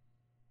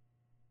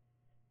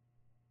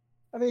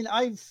 I mean,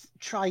 I've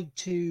tried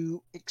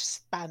to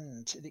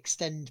expand and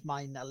extend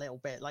mine a little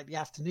bit. Like the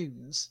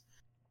afternoons,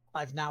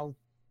 I've now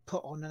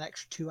put on an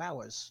extra 2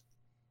 hours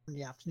in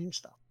the afternoon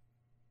stuff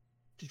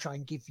to try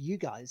and give you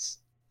guys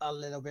a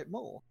little bit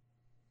more,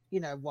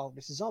 while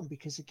this is on.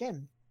 Because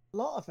again, a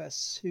lot of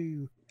us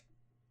who,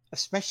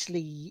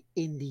 especially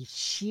in the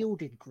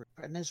shielded group,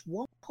 and there's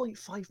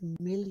 1.5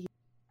 million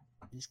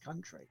in this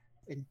country,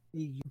 in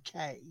the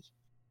UK,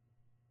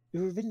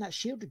 who are in that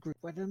shielded group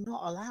where they're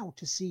not allowed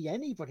to see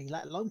anybody,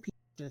 let alone people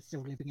that are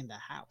still living in their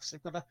house.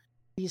 They've got to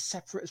be as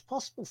separate as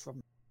possible from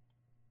them.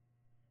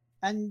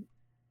 And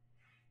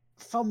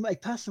from a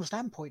personal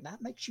standpoint,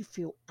 that makes you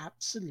feel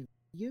absolutely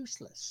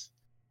useless.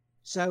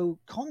 So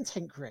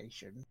content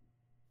creation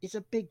is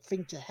a big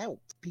thing to help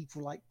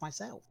people like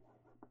myself.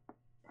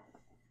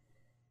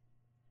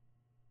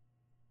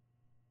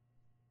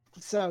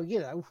 So,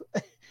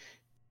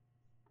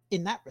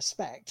 in that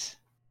respect,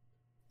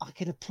 I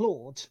can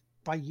applaud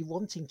by you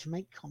wanting to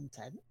make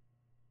content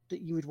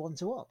that you would want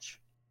to watch.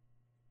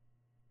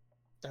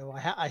 So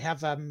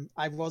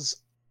I was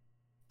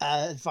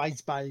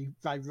advised by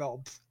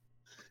Rob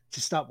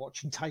to start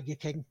watching Tiger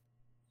King.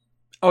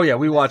 Oh yeah,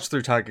 we watched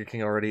through Tiger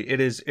King already. It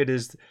is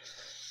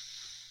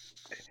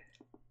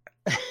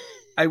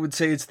I would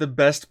say it's the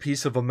best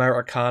piece of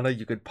Americana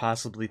you could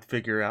possibly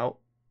figure out.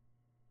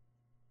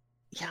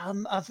 Yeah,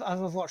 I've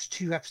watched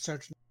 2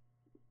 episodes.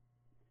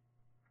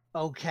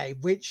 Okay,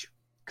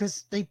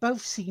 because they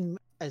both seem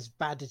as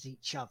bad as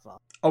each other.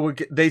 Oh,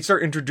 they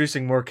start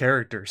introducing more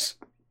characters.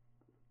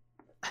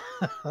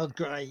 Oh,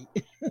 great.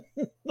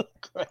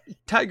 Great.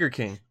 Tiger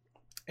King,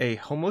 a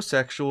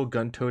homosexual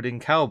gun-toting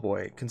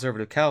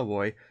conservative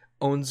cowboy,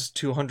 owns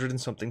 200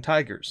 and something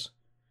tigers.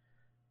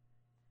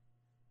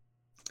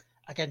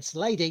 Against a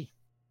lady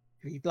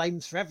who he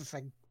blames for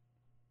everything.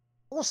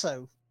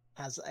 Also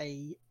has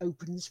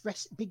opens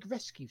big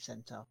rescue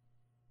center.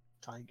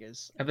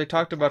 Tigers. Have they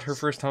talked about her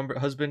first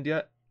husband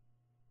yet?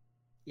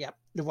 Yep,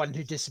 the one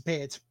who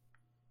disappeared.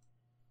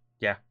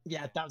 Yeah.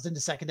 Yeah, that was in the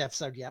 2nd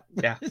episode. Yep.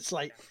 Yeah. It's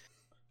like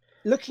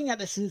looking at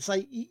this, and it's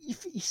like you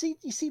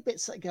see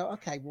bits that go,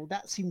 okay, well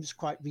that seems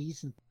quite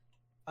reasonable,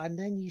 and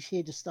then you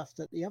hear the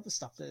other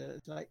stuff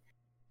that like,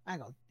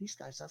 hang on, these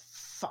guys are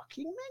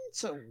fucking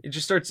mental. It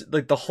just starts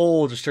like the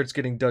hole just starts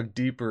getting dug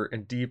deeper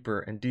and deeper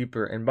and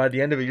deeper, and by the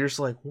end of it, you're just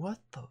like, what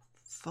the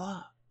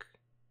fuck?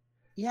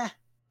 Yeah.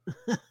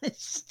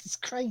 It's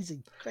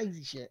crazy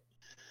shit.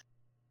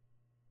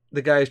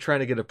 The guy is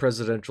trying to get a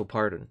presidential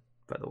pardon,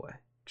 by the way,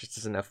 just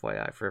as an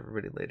FYI for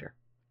everybody later.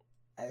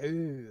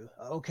 Oh,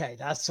 okay.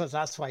 That's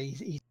why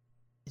he's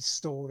his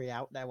story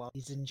out there while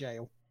he's in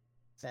jail.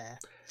 Fair.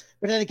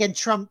 But then again,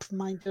 Trump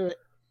might do it.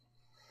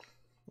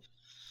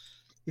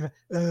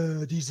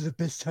 These are the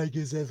best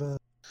tigers ever.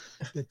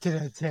 The 10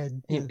 out of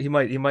 10. He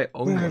might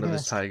own one of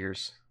his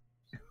tigers.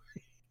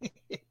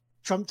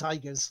 Trump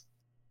tigers.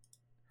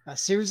 A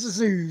series of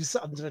zoos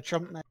under the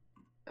Trump name.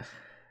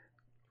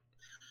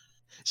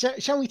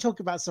 Shall we talk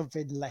about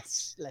something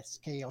less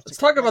chaotic? Let's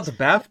talk about the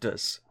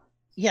BAFTAs.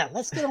 Yeah,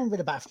 let's get on with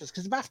the BAFTAs,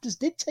 because the BAFTAs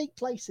did take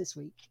place this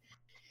week.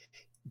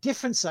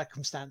 Different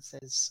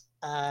circumstances.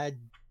 Dara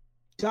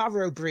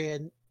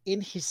O'Brien,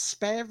 in his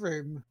spare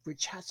room,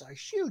 which has a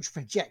huge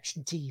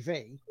projection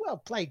TV. Well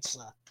played,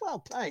 sir. Well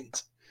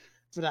played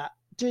for that.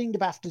 Doing the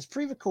BAFTAs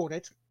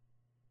pre-recorded.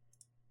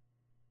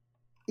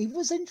 It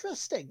was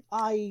interesting.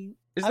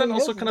 Is that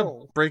also kind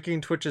of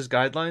breaking Twitch's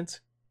guidelines?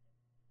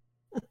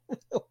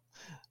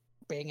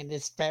 Being in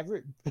his spare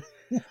room.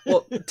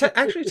 Well,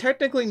 actually,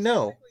 technically,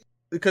 no.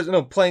 Because,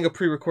 playing a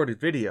pre-recorded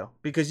video.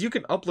 Because you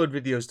can upload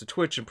videos to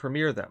Twitch and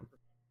premiere them.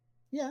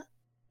 Yeah.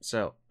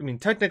 So, I mean,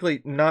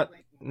 technically, not.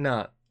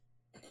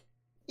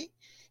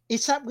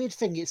 It's that weird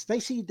thing. It's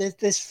basically,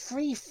 there's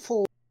 3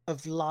 forms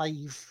of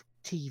live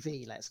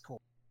TV, let's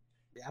call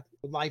it. Yeah.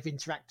 Live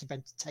interactive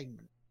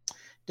entertainment.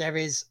 There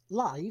is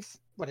live,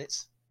 when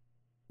it's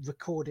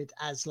recorded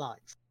as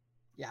live.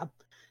 Yeah.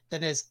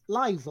 Then there's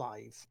live,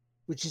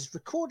 which is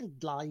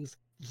recorded live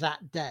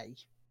that day,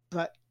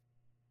 but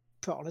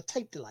put on a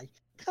tape delay.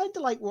 Kind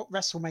of like what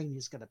WrestleMania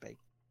is going to be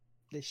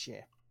this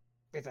year,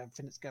 with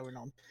everything that's going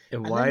on.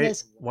 And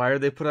why are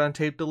they put on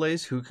tape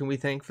delays? Who can we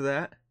thank for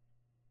that?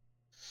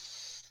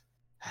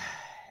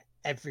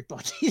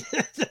 Everybody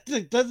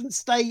that doesn't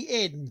stay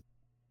in.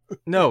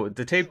 No,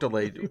 the tape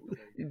delay.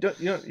 You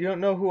don't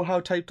know how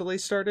tape delay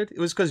started? It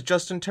was because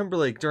Justin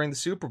Timberlake during the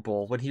Super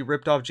Bowl when he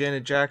ripped off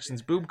Janet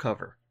Jackson's boob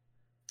cover.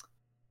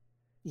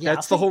 Yeah,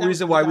 that's the whole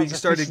reason why we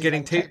started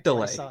getting tape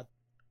delay.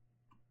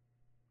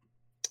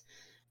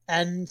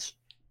 And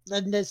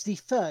then there's the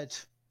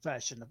 3rd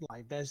version of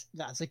live. There's,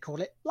 as they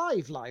call it,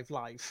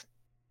 live.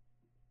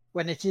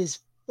 When it is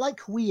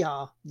like we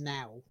are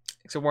now.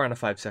 So we're on a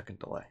 5-second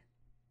delay.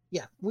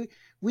 Yeah, we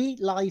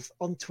live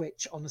on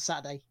Twitch on a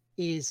Saturday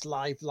is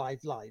live,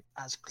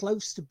 as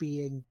close to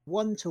being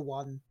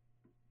 1-to-1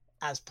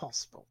 as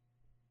possible.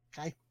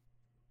 Okay,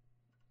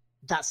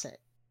 that's it.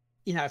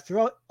 If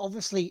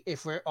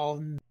we're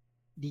on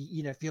the,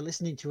 if you're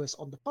listening to us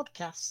on the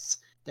podcasts,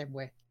 then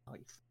we're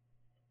live,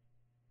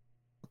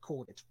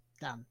 recorded,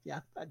 down,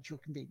 yeah, at your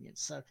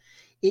convenience. So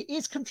it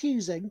is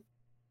confusing,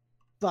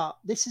 but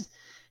this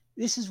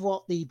is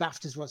what the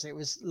BAFTAs was. It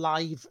was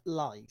live.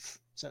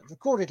 So it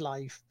recorded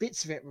live,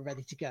 bits of it were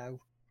ready to go.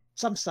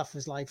 Some stuff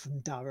was live from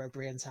Dara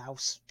O'Brien's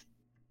house.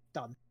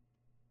 Done.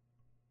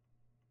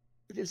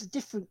 But it was a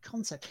different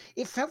concept.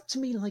 It felt to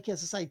me like,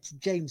 as I say to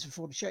James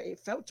before the show, it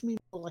felt to me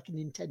more like a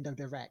Nintendo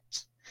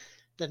Direct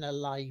than a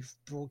live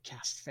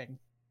broadcast thing.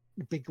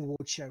 The big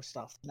award show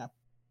stuff. No.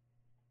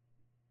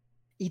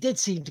 He did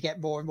seem to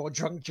get more and more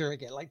drunk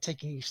during it, like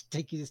taking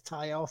his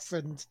tie off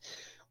and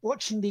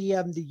watching the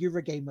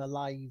Eurogamer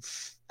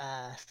live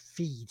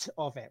feed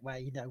of it, where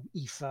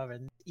Aoife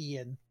and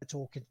Ian are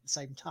talking at the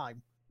same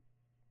time.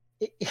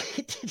 It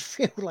did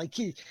feel like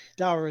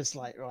Dara's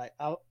like, right,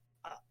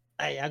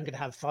 hey, I'm gonna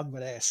have fun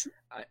with this.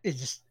 It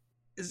just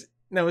is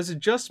it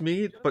just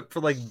me? But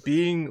for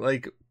being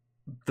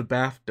the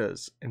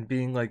BAFTAs and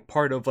being like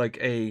part of like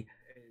a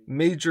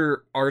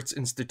major arts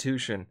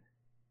institution,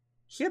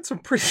 he had some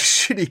pretty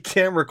shitty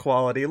camera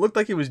quality. It looked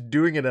like he was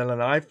doing it on an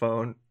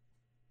iPhone.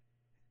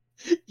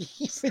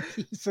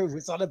 Ethan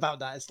was on about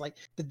that. It's like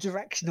the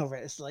direction of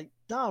it. It's like,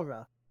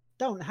 Dara,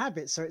 don't have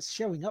it so it's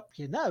showing up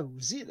your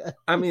nose. You know?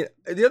 I mean,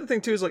 the other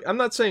thing too is like, I'm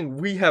not saying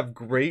we have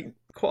great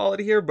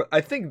quality here, but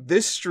I think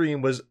this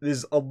stream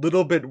is a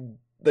little bit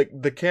like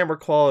the camera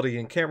quality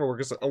and camera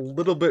work is a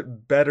little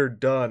bit better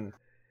done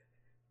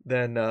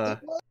than It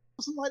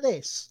wasn't like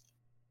this.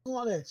 It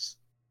wasn't like this.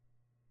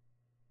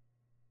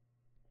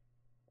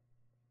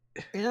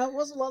 You know, it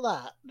wasn't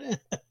like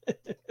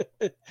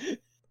that.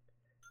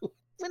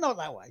 We're not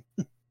that way.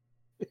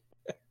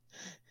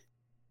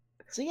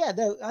 So yeah,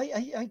 no,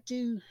 I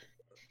do.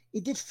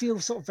 It did feel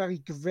sort of very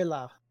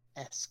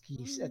guerrilla-esque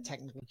use of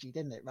technology,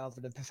 didn't it, rather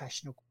than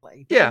professional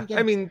play? But yeah. again,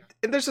 I mean,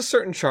 there's a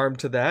certain charm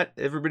to that.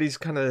 Everybody's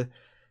kind of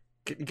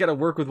you got to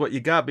work with what you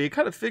got, but you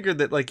kind of figured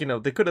that like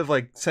they could have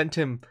like sent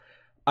him.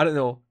 I don't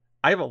know.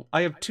 I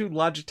have 2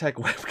 Logitech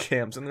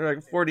webcams and they're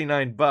like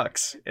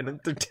 $49 and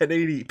they're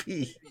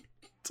 1080p.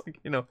 It's like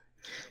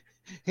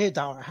here,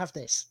 Dara, have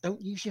this.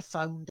 Don't use your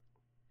phone.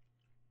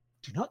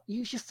 Do not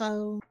use your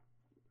phone.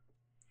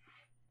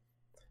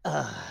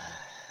 Yeah,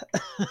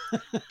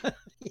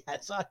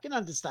 so I can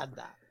understand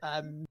that.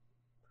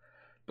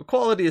 But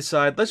quality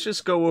aside, let's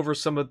just go over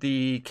some of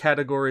the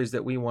categories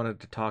that we wanted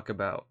to talk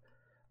about.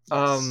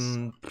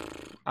 Yes.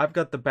 I've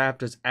got the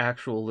BAFTA's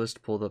actual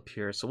list pulled up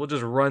here, so we'll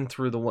just run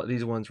through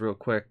these ones real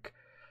quick.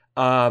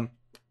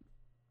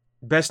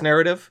 Best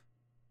narrative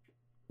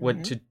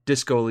went to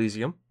Disco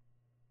Elysium.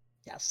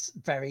 Yes,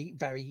 very,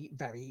 very,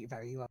 very,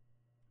 very well.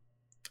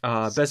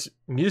 Best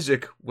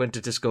music went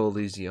to Disco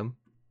Elysium.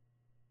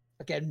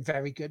 Again,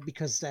 very good,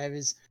 because there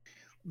is,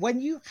 when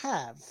you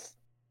have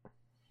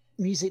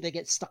music that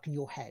gets stuck in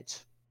your head,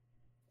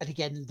 and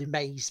again, the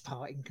maze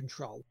part in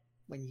Control,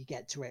 when you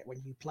get to it,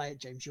 when you play it,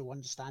 James, you'll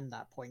understand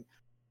that point.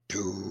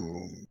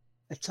 Doom.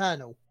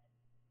 Eternal.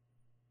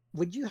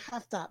 When you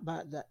have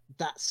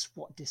that's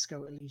what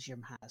Disco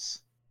Elysium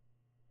has.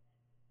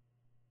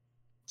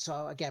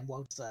 So again,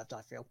 well deserved,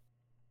 I feel.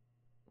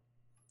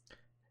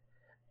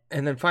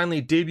 And then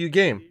finally, debut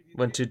game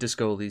went to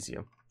Disco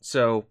Elysium.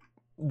 So,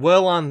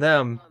 well on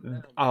them.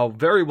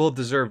 Very well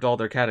deserved all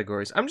their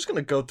categories. I'm just going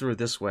to go through it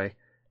this way.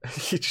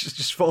 You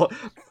just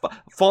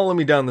follow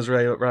me down this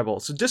rabbit hole.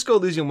 So Disco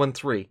Elysium won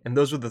 3, and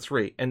those were the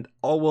 3, and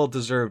all well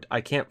deserved.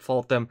 I can't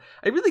fault them.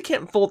 I really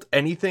can't fault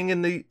anything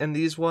in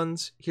these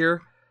ones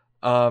here.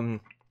 If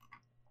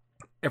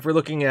we're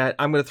looking at,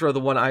 I'm going to throw the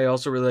one I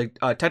also really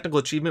like. Technical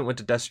achievement went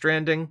to Death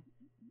Stranding.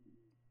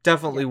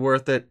 Definitely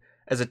worth it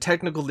as a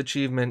technical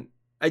achievement.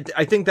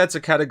 I think that's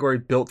a category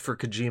built for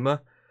Kojima,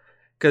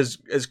 because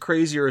as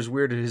crazy or as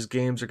weird as his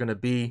games are going to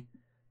be,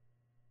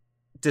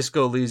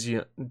 Disco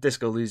Elysium,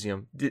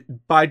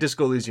 by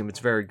Disco Elysium, it's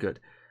very good.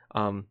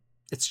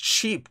 It's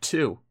cheap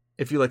too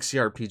if you like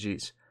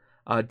CRPGs.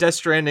 Death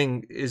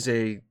Stranding is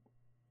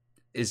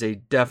a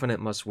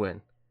definite must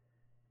win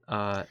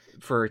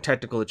for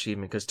technical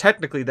achievement, because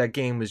technically that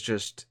game is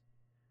just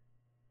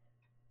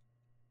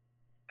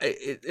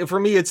for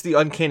me it's the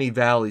Uncanny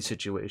Valley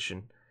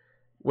situation,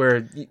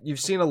 where you've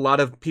seen a lot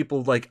of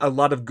people like a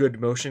lot of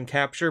good motion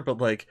capture, but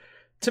like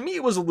to me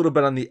it was a little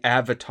bit on the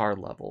Avatar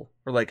level,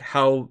 or like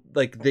how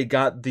like they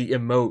got the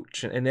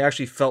emotion and they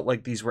actually felt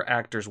like these were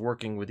actors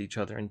working with each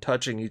other and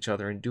touching each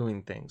other and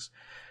doing things,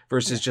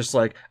 versus just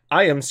like,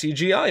 I am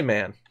CGI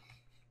man.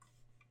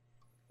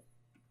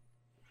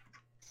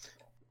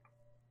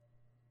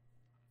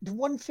 The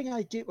one thing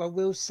I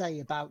will say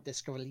about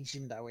Disco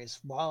Elysium, though, is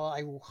while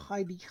I will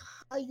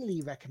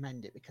highly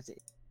recommend it because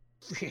it's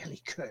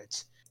really good,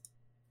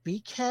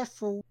 be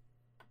careful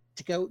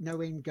to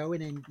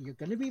going in, you're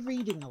going to be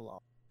reading a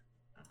lot.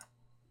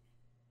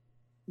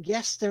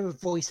 Yes, there are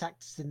voice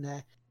actors in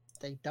there.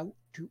 They don't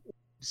do all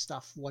the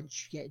stuff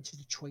once you get into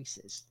the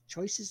choices.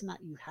 Choices and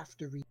that you have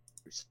to read.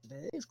 So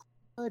it is quite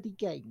a nerdy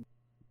game,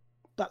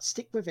 but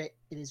stick with it.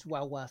 It is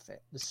well worth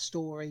it. The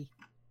story,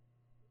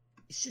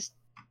 it's just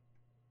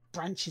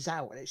branches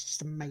out, and it's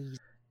just amazing.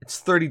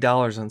 It's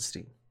 $30 on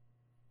Steam.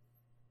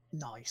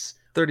 Nice.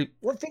 30.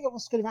 One thing I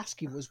was going to ask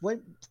you was,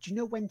 do you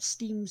know when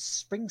Steam's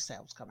spring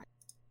sales come out?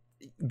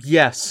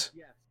 Yes.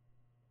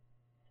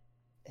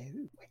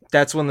 Ooh.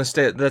 That's when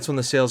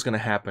the sale's going to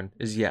happen.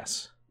 Is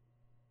yes.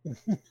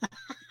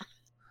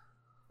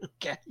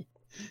 Okay.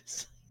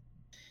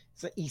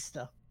 So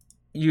Easter.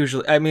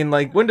 Usually, I mean,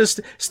 like, when does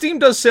Steam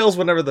does sales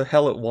whenever the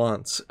hell it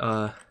wants.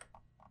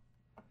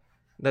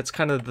 That's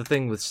kind of the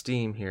thing with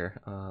Steam here.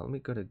 Let me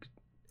go to.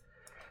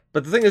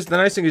 But the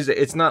nice thing is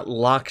that it's not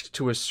locked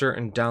to a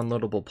certain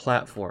downloadable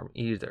platform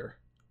either.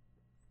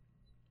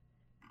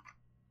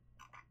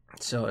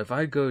 So if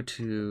I go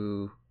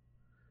to,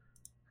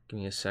 give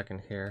me a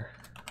second here.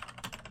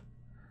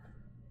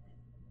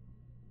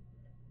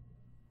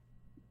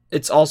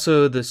 It's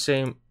also the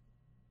same.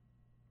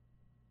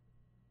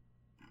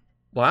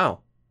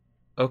 Wow.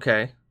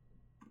 Okay.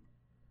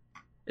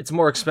 It's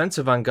more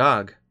expensive on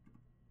GOG.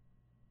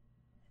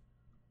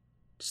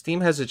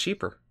 Steam has it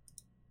cheaper.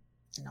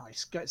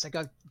 Nice. Go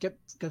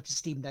to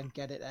Steam then,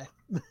 get it there.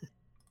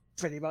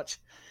 Pretty much.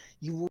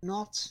 You will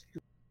not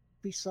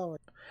be sorry.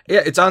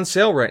 Yeah, it's on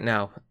sale right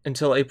now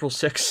until April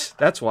 6th.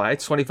 That's why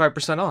it's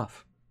 25%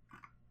 off.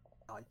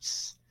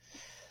 Nice.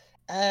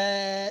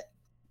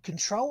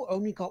 Control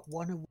only got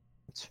one award,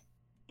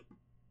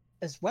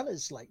 as well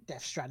as like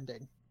Death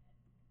Stranding.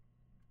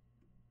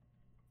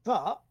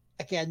 But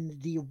again,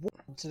 the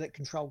awards that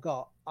Control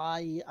got,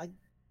 I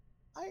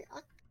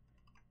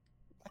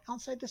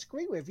can't say I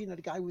disagree with. You know,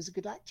 the guy was a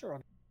good actor on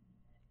it.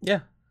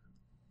 Yeah.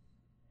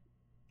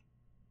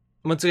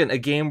 Once again, a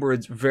game where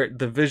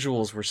the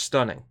visuals were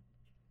stunning.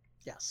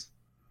 Yes.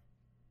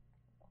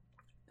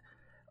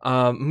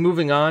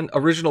 Moving on,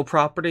 original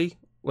property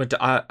went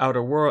to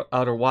Outer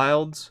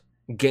Wilds.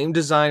 Game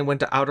design went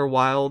to Outer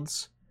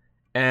Wilds,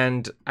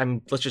 and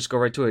let's just go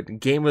right to it.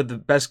 Game of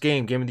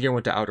the year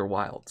went to Outer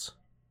Wilds.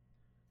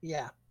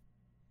 Yeah.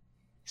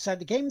 So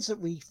the games that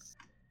we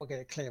were going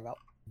to clear up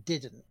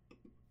didn't,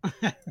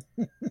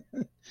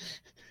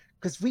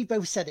 because we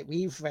both said it.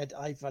 We've read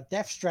either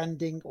Death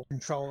Stranding or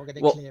Control. We're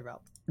going to clear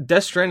up.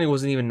 Death Stranding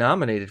wasn't even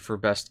nominated for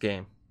best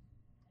game.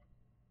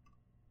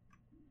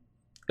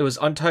 It was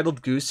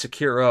Untitled Goose,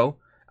 Sekiro,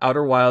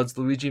 Outer Wilds,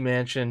 Luigi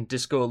Mansion,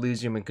 Disco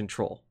Elysium, and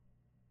Control.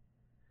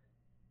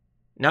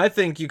 Now I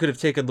think you could have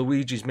taken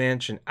Luigi's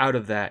Mansion out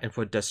of that and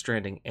put Death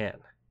Stranding in.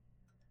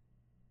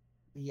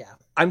 Yeah.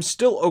 I'm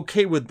still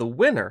okay with the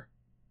winner,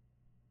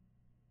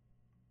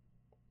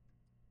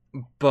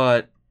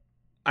 but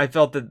I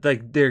felt that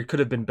like there could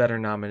have been better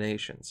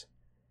nominations.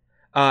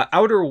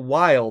 Outer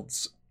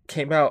Wilds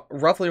came out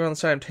roughly around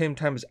the same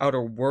time as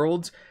Outer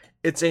Worlds.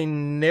 It's a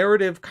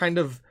narrative kind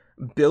of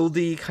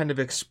buildy, kind of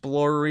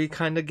explorer-y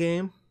kind of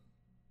game.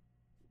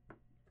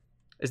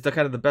 Is the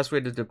kind of the best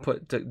way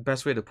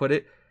to put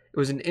it. It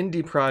was an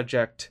indie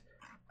project.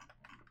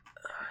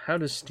 How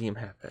does Steam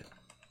have it?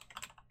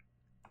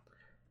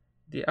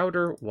 The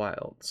Outer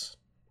Wilds.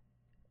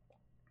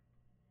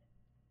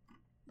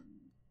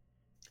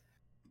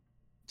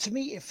 To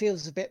me, it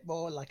feels a bit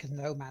more like a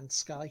No Man's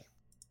Sky.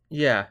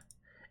 Yeah,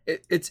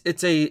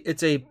 it's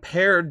a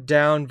pared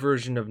down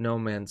version of No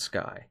Man's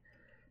Sky.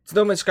 It's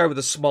No Man's Sky with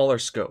a smaller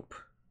scope.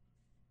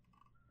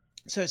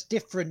 So it's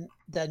different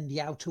than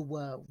the Outer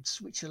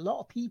Worlds, which a lot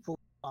of people,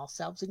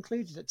 ourselves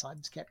included at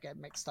times, kept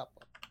getting mixed up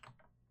with.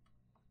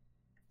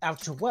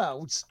 Outer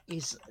Worlds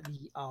is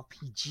the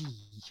RPG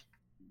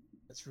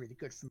that's really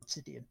good from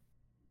Obsidian,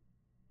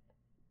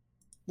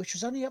 which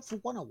was only up for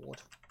one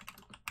award,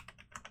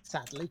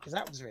 sadly, because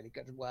that was really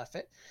good and worth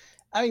it.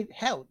 I mean,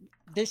 hell,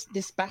 this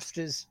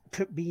BAFTAs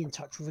put me in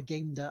touch with a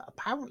game that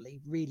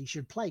apparently really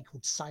should play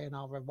called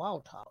Sayonara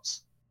Wild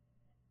Hearts,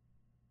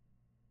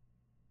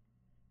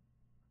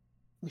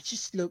 which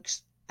just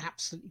looks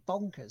absolutely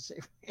bonkers.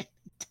 It really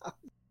does.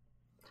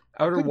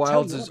 Outer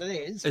Wilds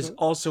is but...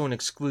 also an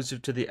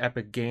exclusive to the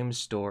Epic Games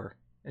Store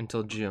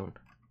until June.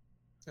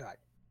 Right.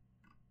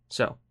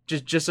 So,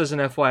 just as an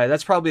FYI,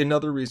 that's probably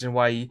another reason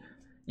why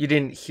you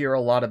didn't hear a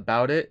lot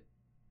about it,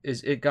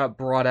 is it got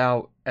brought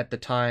out at the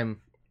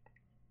time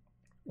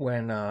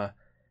when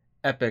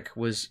Epic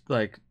was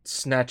like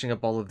snatching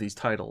up all of these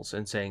titles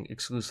and saying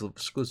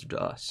exclusive to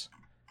us.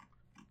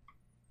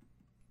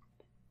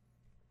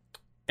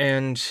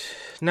 And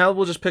now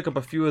we'll just pick up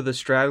a few of the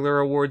straggler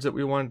awards that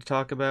we wanted to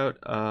talk about.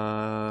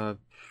 Audio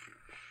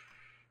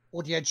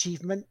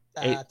achievement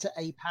to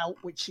Ape Out,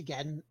 which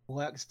again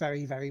works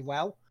very, very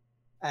well.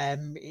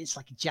 It's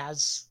like a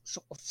jazz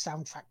sort of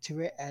soundtrack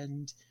to it,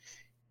 and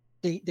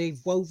they've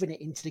woven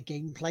it into the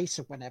gameplay.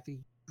 So whenever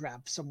you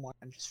grab someone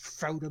and just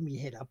throw them, you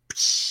hit a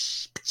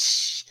psh,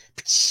 psh,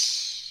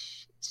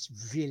 psh. It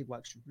really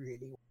works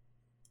really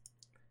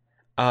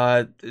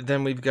well.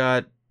 Then we've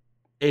got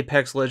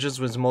Apex Legends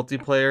wins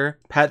multiplayer.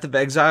 Path of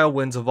Exile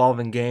wins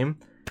evolving game.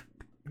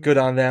 Good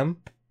on them.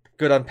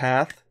 Good on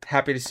Path.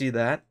 Happy to see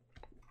that.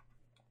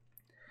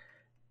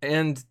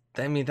 And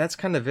I mean, that's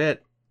kind of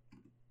it.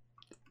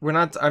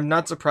 I'm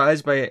not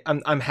surprised by it.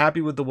 I'm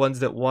happy with the ones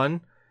that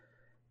won.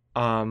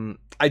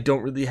 I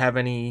don't really have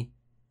any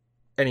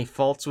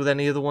faults with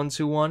any of the ones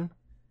who won.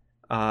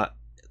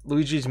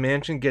 Luigi's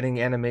Mansion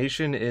getting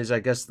animation is, I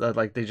guess,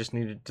 like they just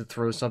needed to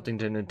throw something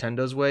to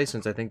Nintendo's way,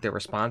 since I think they were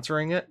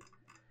sponsoring it.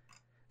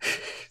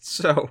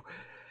 So,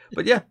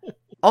 but yeah,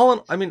 all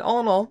in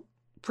all,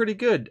 pretty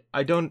good.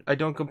 I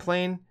don't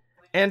complain,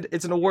 and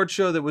it's an award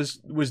show that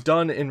was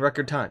done in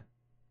record time.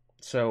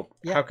 So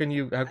yeah. How can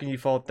you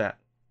fault that?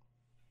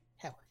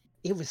 Hell,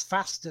 it was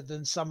faster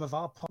than some of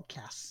our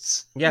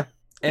podcasts. Yeah,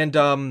 and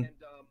Hideo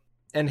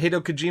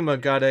Kojima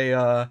got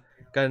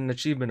an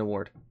achievement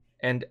award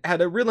and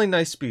had a really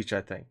nice speech,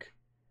 I think.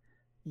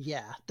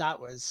 Yeah, that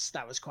was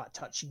quite a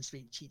touching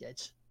speech he did.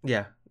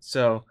 Yeah,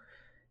 so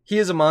he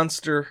is a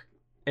monster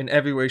in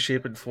every way,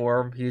 shape, and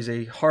form. He's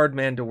a hard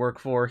man to work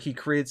for. He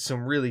creates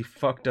some really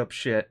fucked up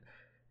shit.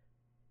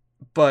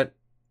 But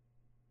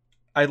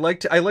I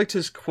liked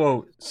his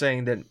quote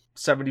saying that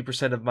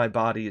 70% of my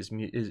body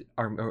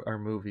are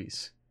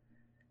movies.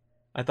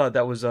 I thought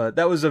that was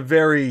a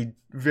very,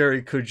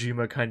 very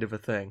Kojima kind of a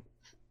thing.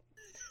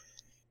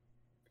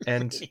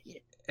 And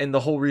and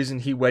the whole reason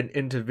he went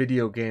into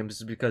video games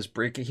is because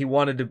he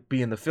wanted to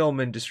be in the film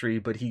industry,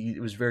 but it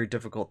was very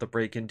difficult to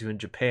break into in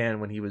Japan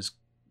when he was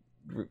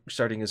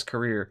starting his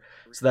career.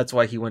 So that's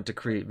why he went to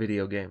create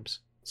video games.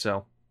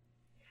 So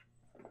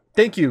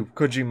thank you,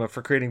 Kojima,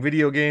 for creating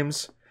video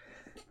games.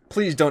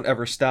 Please don't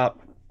ever stop.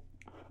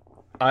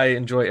 I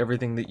enjoy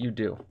everything that you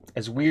do,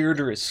 as weird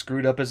or as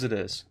screwed up as it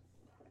is.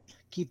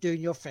 Keep doing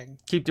your thing.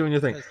 Keep doing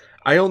your thing.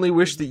 I only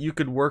wish that you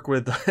could work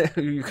with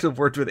you could have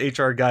worked with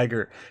H.R.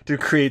 Geiger to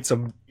create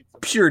some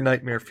pure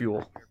nightmare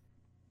fuel.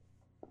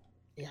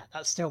 Yeah,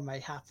 that still may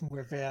happen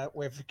with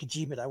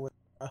Kojima though.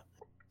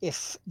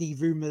 If the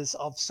rumors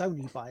of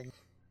Sony buying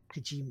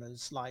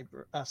Kojima's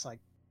library,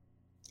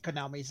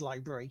 Konami's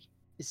library,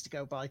 is to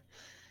go by.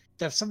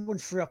 So if someone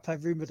threw up a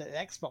rumor that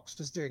Xbox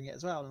was doing it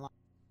as well, and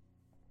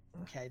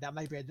okay, that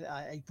may be an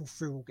April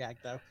Fool gag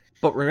though.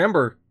 But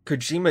remember,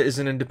 Kojima is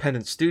an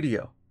independent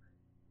studio,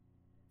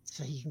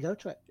 so he can go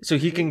to it. So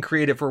he can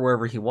create it for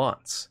wherever he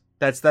wants.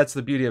 That's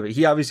the beauty of it.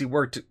 He obviously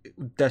worked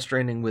Death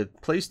Stranding with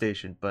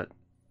PlayStation, but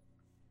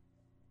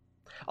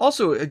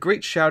also a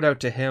great shout out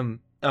to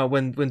him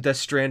when Death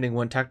Stranding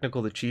won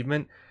technical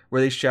achievement,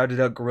 where they shouted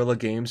out Guerrilla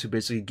Games, who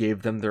basically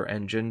gave them their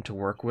engine to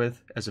work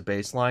with as a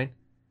baseline.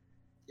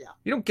 Yeah,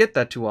 you don't get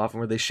that too often,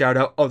 where they shout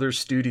out other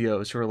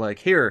studios who are like,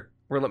 "Here,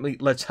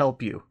 let's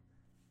help you."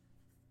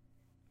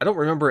 I don't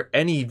remember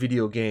any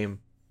video game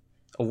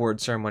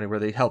award ceremony where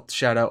they helped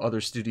shout out other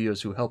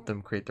studios who helped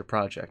them create their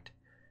project.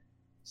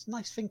 It's a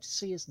nice thing to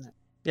see, isn't it?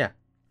 Yeah.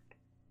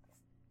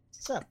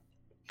 So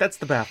that's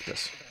the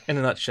BAFTAs in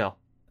a nutshell.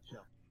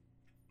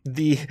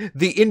 The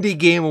Indie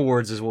Game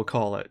Awards, as we'll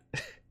call it.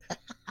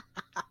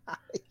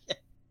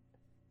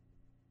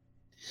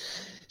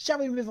 Shall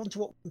we move on to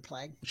what we're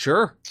playing?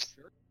 Sure.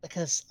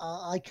 Because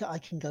I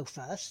can go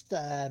first.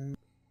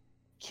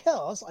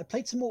 Because I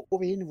played some more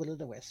Ori and the Will of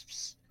the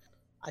Wisps.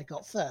 I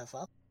got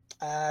further.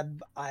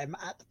 I'm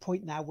at the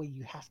point now where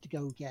you have to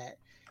go get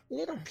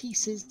little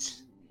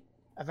pieces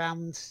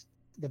around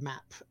the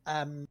map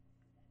to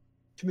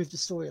move the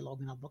story along,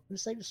 and I'm not going to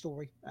say the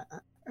story.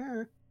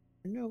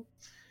 No.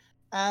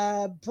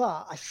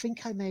 But I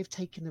think I may have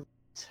taken a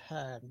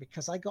turn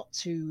because I got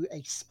to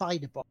a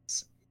spider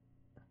boss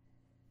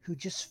who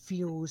just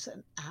feels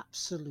an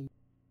absolute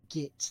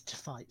git to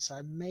fight. So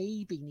I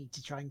maybe need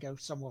to try and go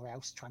somewhere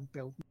else, try and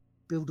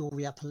build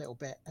Ori up a little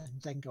bit, and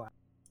then go out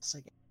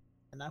again.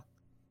 You know,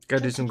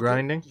 gotta do some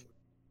grinding.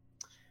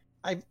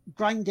 I'm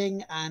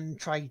grinding and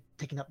try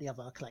picking up the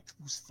other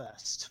collectibles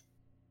first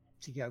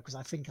to go, because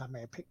I think I may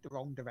have picked the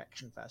wrong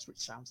direction first, which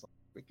sounds like,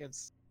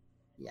 because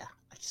yeah,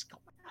 I just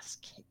got my ass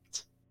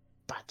kicked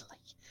badly,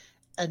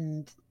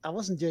 and I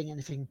wasn't doing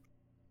anything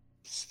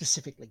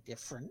specifically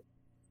different.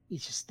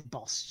 It's just the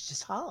boss is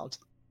just hard.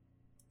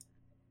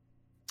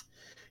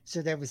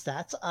 So there was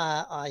that.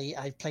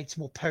 I played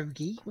some more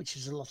Pogi, which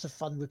is a lot of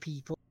fun with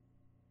people.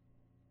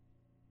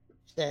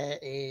 There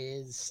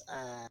is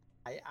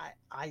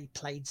I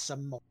played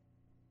some more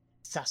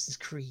Assassin's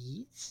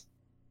Creed,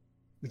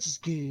 which is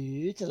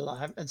good.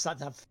 I'm starting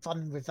to have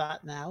fun with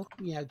that now.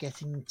 You know,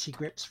 getting to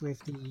grips with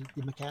the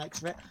mechanics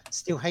of it.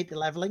 Still hate the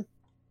leveling.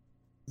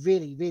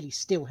 Really, really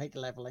still hate the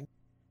leveling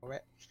for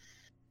it.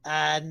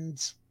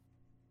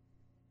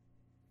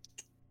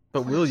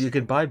 But Will, you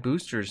could buy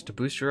boosters to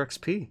boost your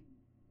XP.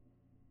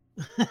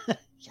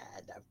 Yeah,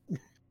 no.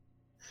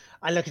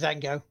 I look at that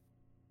and go,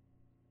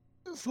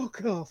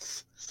 fuck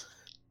off.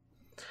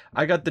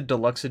 I got the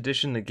deluxe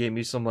edition that gave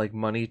me some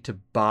money to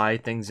buy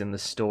things in the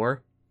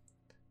store.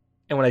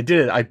 And when I did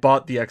it, I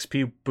bought the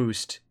XP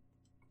boost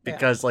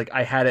because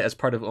I had it as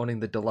part of owning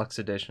the deluxe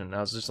edition. And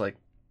I was just like,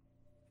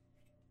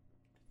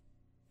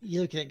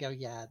 you look at it and go,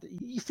 yeah,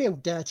 you feel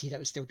dirty that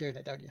was still doing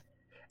it, don't you?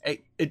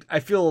 I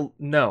feel,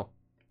 no,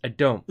 I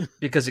don't.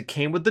 Because it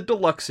came with the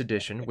deluxe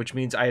edition, which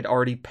means I had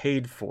already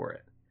paid for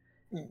it.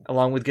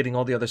 Along with getting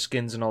all the other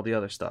skins and all the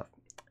other stuff.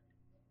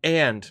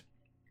 And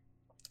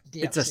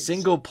it's a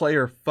single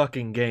player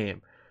fucking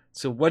game.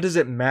 So what does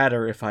it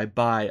matter if I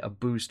buy a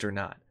boost or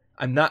not?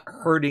 I'm not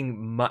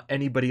hurting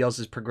anybody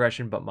else's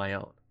progression but my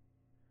own.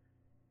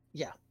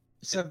 Yeah.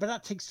 So, but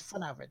that takes the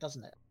fun out of it,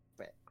 doesn't it?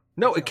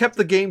 No, it kept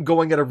the game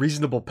going at a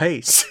reasonable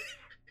pace.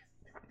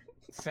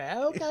 Fair,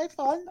 okay,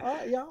 fine.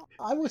 Yeah,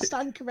 I will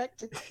stand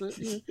corrected.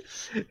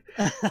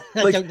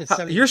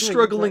 You're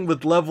struggling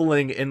with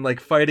leveling and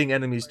fighting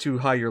enemies too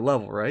high your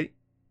level, right?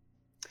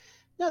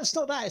 No, it's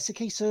not that. It's a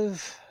case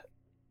of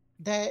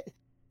the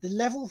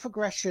level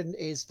progression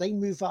is they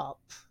move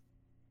up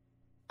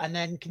and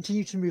then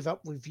continue to move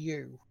up with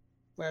you.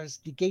 Whereas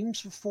the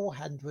games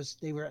beforehand was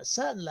they were at a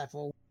certain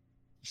level,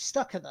 you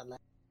stuck at that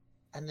level,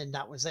 and then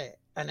that was it.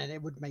 And then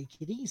it would make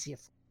it easier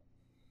for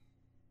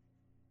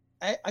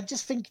you. I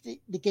just think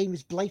the game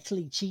is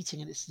blatantly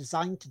cheating, and it's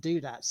designed to do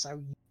that. So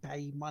you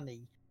pay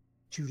money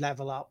to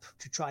level up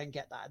to try and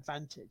get that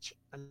advantage.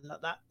 And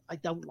that I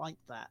don't like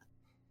that.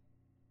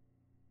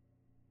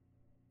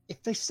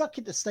 If they stuck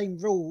at the same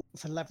rule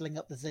for leveling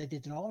up as they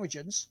did in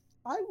Origins,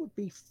 I would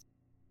be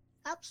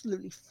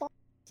absolutely fine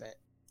with it.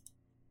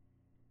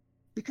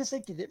 because they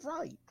did it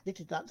right. They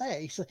did that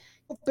there. So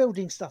you're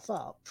building stuff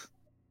up.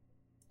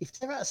 If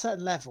they're at a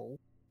certain level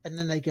and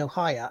then they go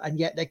higher, and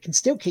yet they can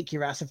still kick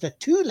your ass if they're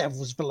 2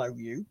 levels below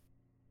you.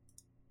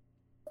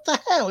 What the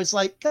hell? It's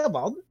like, come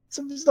on,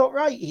 something's not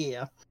right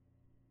here.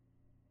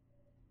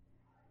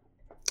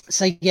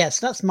 So yes,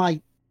 that's my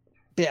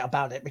bit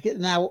about it. Because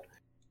now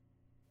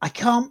I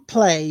can't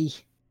play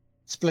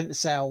Splinter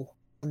Cell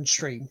on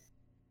stream.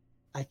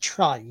 I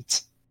tried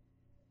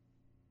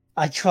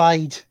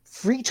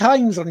 3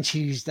 times on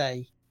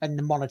Tuesday in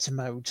the monitor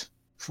mode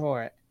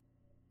for it,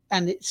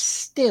 and it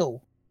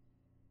still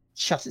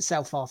shut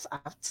itself off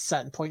at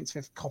certain points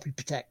with copy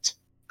protect.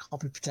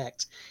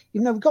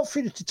 Even though we got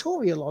through the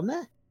tutorial on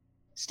there,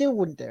 still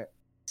wouldn't do it.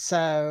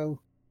 So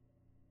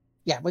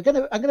yeah, I'm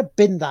gonna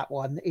bin that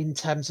one in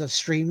terms of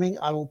streaming.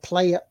 I will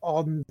play it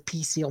on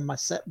PC on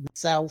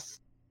myself.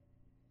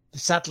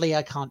 Sadly,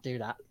 I can't do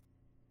that.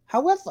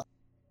 However,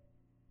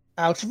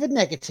 out of a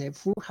negative,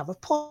 we'll have a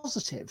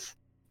positive.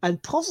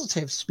 And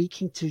positive,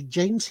 speaking to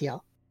James here,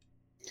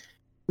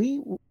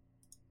 we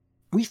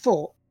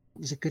thought it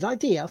was a good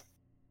idea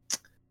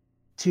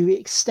to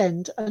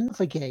extend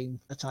another game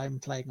that I'm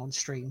playing on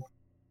stream.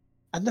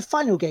 And the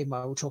final game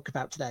I will talk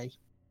about today,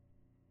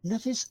 and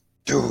that is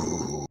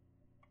Doom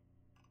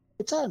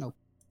Eternal.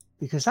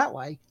 Because that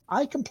way,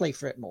 I can play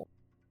for it more.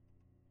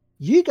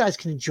 You guys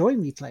can enjoy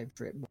me playing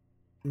for it more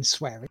and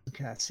swearing and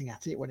cursing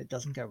at it when it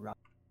doesn't go right.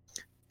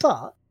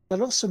 But that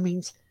also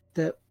means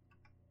that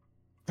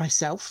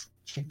myself,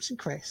 James and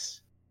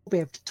Chris will be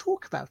able to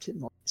talk about it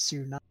more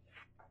soon on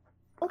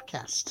the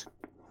podcast.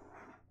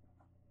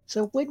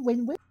 So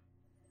win-win-win,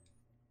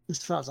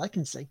 as far as I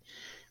can see.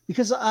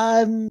 Because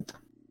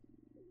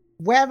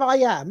where I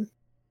am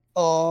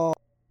on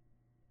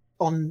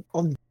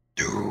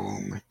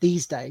Doom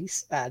these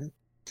days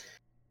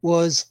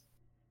was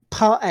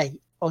part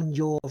 8 on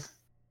your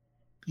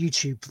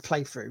YouTube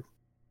playthrough.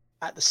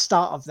 At the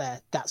start of there,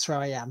 that's where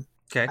I am.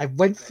 Okay. I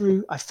went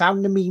through, I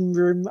found the meme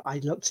room, I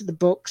looked at the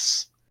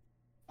books,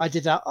 I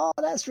did that, oh,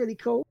 that's really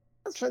cool,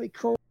 I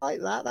like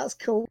that, that's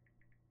cool.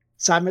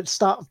 So I'm at the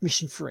start of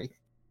mission 3.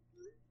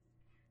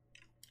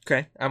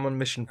 Okay, I'm on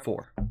mission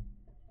 4.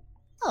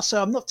 Oh,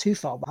 so I'm not too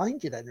far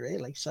behind you then,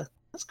 really, so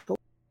that's cool.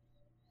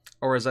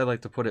 Or as I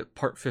like to put it,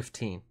 part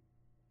 15.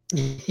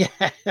 Yeah.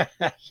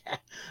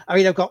 I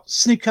mean, I've got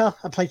snooker,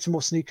 I played some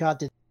more snooker, I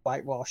did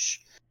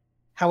whitewash.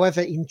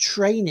 However, in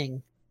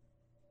training,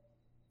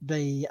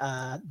 the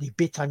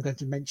bit I'm going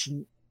to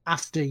mention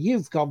after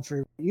you've gone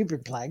through what you've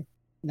been playing,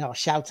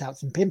 shout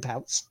outs and pimp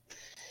outs,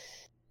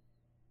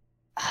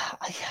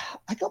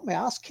 I got my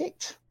ass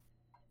kicked.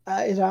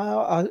 On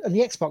the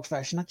Xbox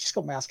version, I just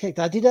got my ass kicked.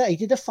 I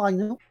did a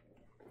final,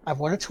 I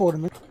won a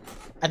tournament,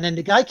 and then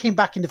the guy came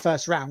back in the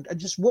first round and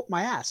just whooped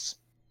my ass.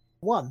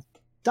 Won.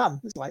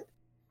 Done. It's like,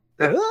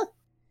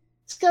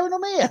 what's going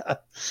on here?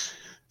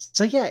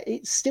 So yeah,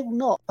 it's still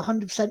not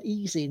 100%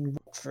 easy in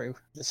walkthrough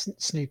the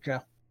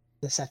snooker,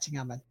 the setting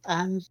I'm in,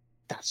 and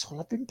that's all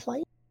I've been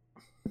playing.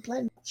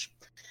 Much.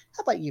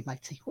 How about you,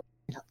 matey? What have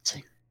you been up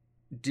to?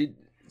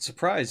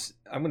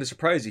 I'm going to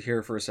surprise you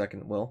here for a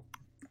second, Will.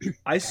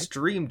 I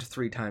streamed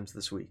 3 times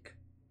this week.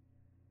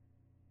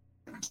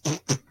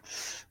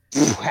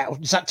 Wow,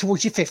 is that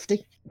towards your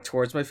 50?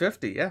 Towards my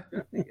 50, yeah.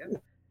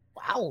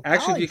 Wow.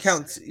 Actually, nice. if you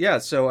count, yeah.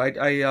 So I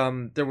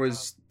there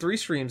was 3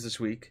 streams this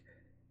week.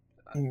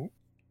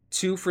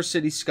 2 for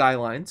City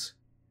Skylines,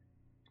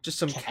 just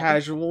some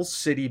casual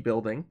city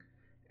building,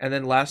 and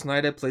then last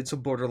night I played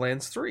some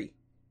Borderlands 3.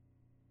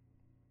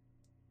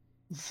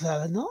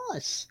 Very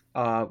nice.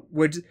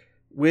 With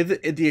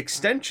the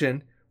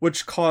extension,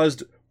 which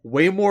caused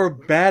way more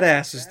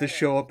badasses to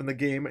show up in the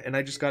game, and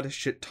I just got a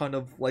shit ton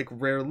of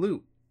rare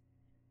loot.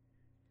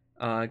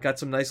 Got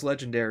some nice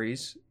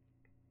legendaries.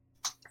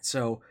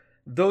 So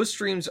those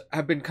streams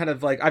have been kind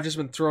of I've just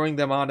been throwing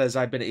them on as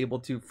I've been able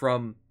to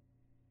from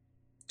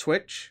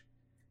Twitch,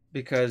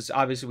 because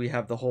obviously we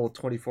have the whole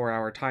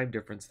 24-hour time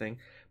difference thing.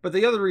 But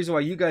the other reason why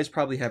you guys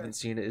probably haven't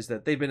seen it is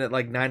that they've been at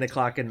 9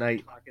 o'clock at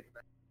night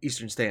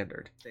Eastern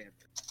Standard.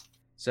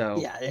 So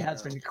yeah, it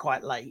has been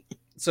quite late.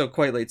 So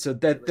quite late. So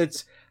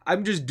that's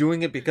I'm just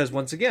doing it because,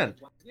 once again,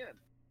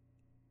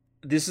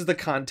 this is the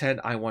content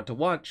I want to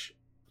watch.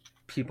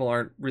 People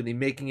aren't really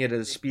making it at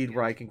a speed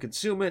where I can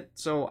consume it,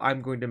 so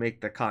I'm going to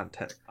make the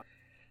content.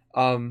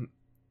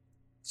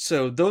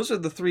 So those are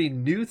the 3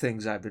 new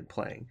things I've been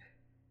playing.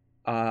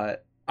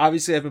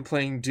 Obviously, I've been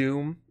playing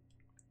Doom,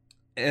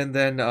 and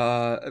then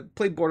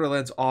played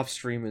Borderlands off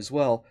stream as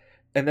well.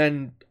 And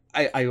then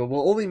I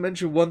will only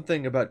mention one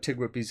thing about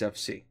TGWPIS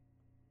FC.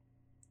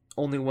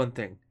 Only one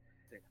thing.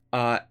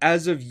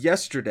 As of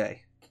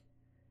yesterday,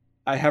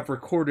 I have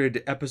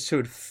recorded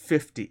episode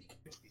 50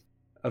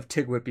 of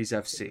TGWPIS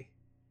FC.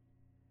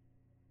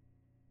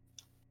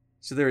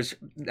 So there's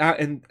now,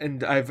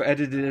 and I've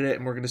edited it,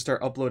 and we're going to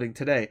start uploading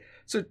today.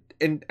 So,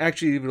 and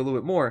actually even a little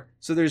bit more.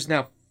 So there's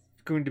now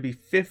going to be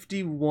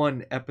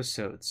 51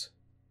 episodes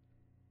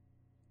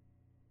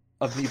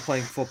of me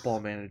playing Football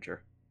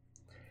Manager.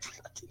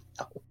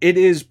 It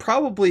is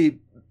probably,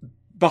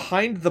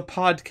 behind the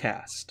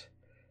podcast,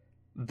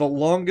 the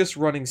longest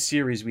running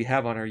series we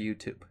have on our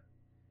YouTube.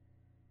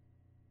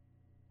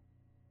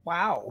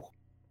 Wow.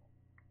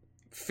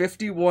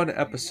 51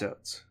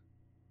 episodes.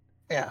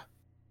 Yeah.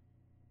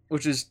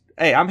 Which is,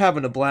 hey, I'm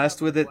having a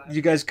blast with it.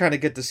 You guys kind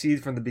of get to see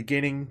from the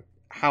beginning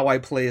how I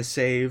play a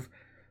save,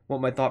 what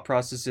my thought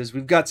process is.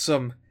 We've got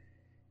some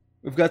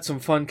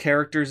fun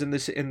characters in the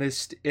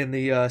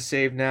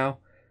save now.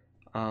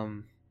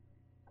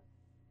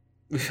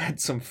 We've had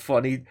some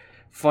funny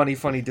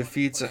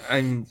defeats.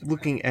 I'm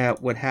looking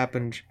at what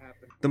happened.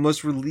 The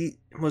most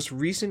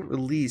recent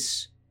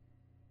release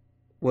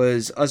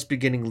was us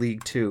beginning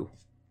League 2.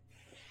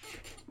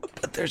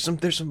 But there's some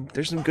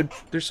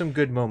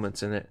good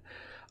moments in it.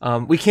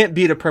 We can't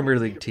beat a Premier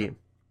League team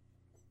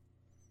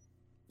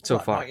so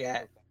far.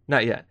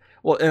 Not yet.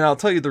 Well, and I'll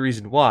tell you the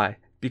reason why.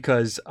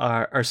 Because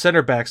our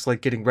center backs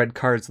like getting red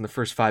cards in the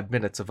first 5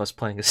 minutes of us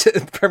playing a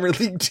Premier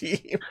League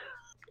team.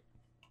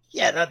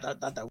 Yeah, that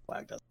don't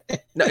work, does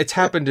it? No, it's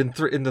happened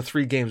in the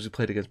 3 games we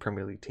played against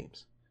Premier League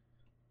teams.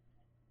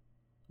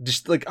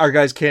 Just like our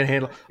guys can't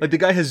handle. Like the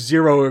guy has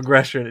 0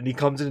 aggression, and he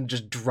comes in and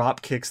just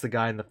drop kicks the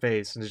guy in the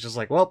face, and it's just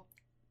like, well,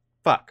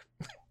 fuck.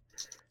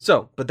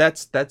 So, but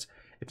that's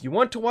if you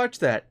want to watch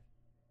that,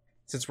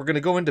 since we're gonna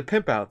go into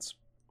pimp outs,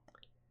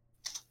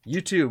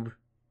 YouTube,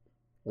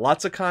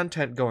 lots of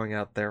content going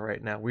out there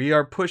right now. We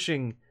are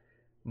pushing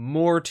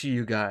more to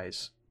you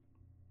guys.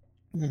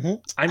 Mm-hmm.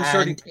 I'm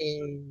starting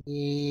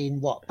in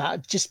what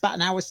about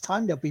an hour's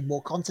time. There'll be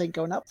more content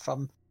going up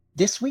from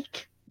this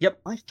week. Yep.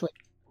 Nice tweet.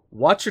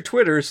 Watch your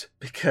Twitters,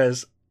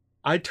 because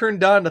I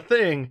turned on a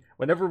thing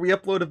whenever we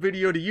upload a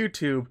video to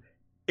YouTube.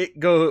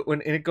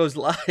 When it goes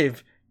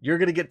live, you're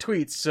gonna get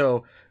tweets.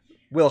 So,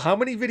 Will, how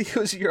many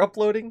videos you're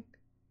uploading?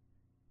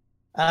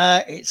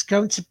 It's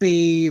going to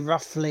be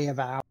roughly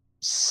about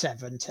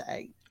 7 to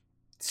 8.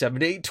 7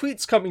 to 8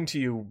 tweets coming to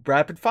you,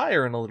 rapid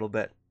fire in a little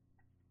bit.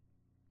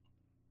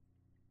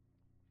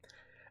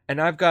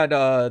 And I've got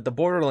the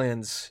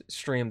Borderlands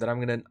stream that I'm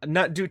gonna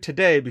not do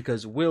today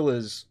because Will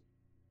is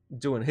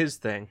doing his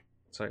thing.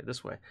 Sorry,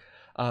 this way.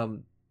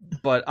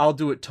 But I'll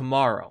do it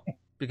tomorrow,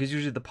 because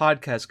usually the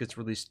podcast gets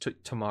released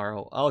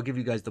tomorrow. I'll give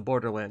you guys the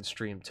Borderlands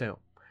stream too.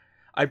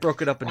 I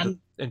broke it up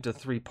into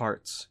 3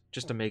 parts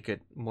just to make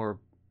it more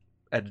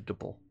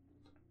editable.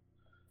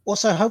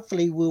 Also,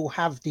 hopefully we'll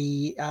have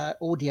the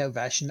audio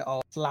version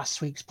of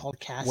last week's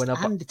podcast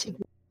and the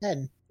TGWPIS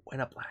 10.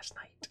 Went up last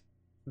night.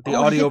 The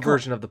audio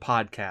version of the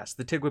podcast.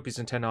 The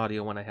TGWPIS 10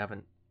 audio one I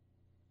haven't.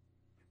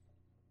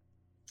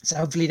 So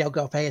hopefully they'll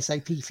go up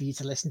ASAP for you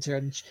to listen to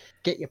and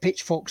get your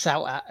pitchforks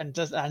out at. And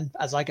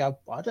as I go,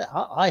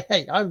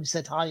 I only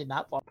said hi in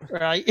that one,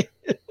 right?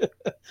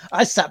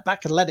 I sat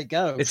back and let it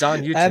go. It's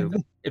on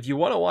YouTube. If you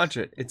want to watch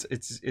it,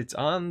 it's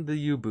on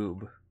the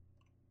YouBoob.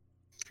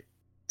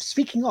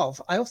 Speaking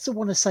of, I also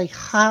want to say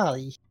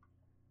hi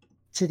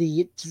to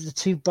the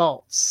 2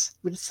 bots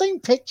with the same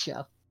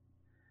picture.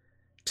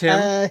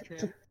 Tim.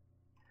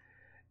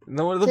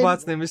 No one of the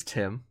bots' name is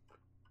Tim.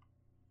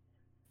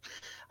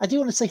 I do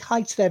want to say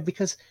hi to them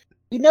because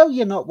we know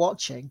you're not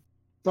watching,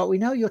 but we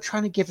know you're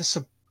trying to give us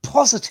some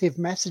positive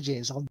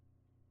messages on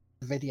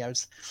the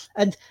videos.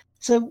 And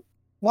so,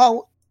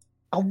 while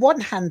on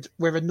one hand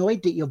we're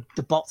annoyed that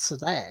the bots are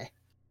there,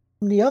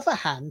 on the other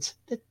hand,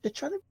 they're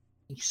trying to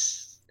be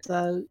nice.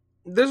 So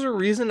there's a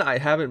reason I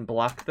haven't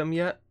blocked them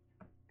yet.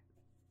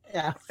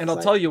 Yeah. And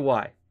I'll tell you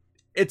why.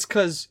 It's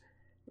because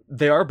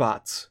they are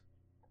bots.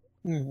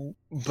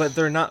 Mm-hmm. But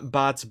they're not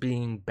bots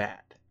being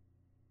bad.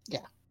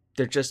 Yeah.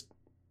 They're just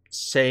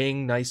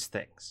saying nice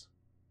things.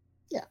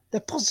 Yeah, they're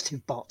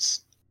positive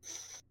bots.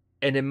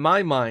 And in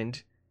my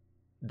mind,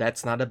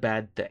 that's not a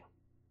bad thing.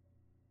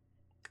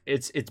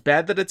 It's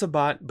bad that it's a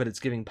bot, but it's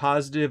giving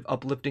positive,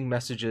 uplifting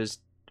messages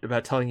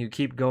about telling you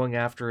keep going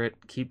after it,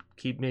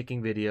 keep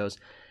making videos.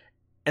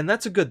 And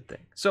that's a good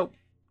thing. So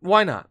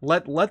why not?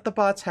 Let the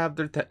bots have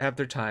their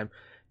time.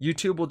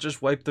 YouTube will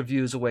just wipe the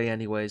views away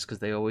anyways, because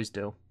they always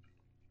do.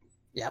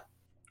 Yep.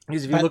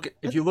 Because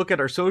if you look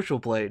at our social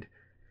blade,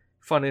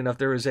 funny enough,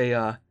 there's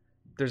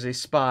a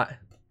spot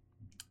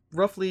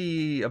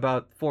roughly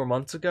about 4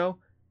 months ago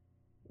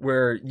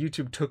where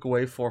YouTube took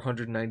away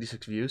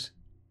 496 views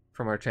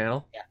from our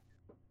channel. Yeah.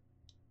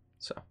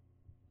 So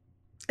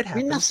it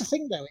happens. I mean, that's the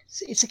thing though.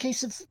 It's a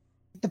case of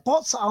the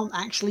bots aren't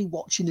actually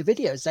watching the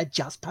videos; they're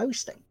just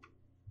posting.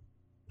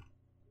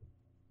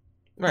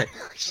 Right.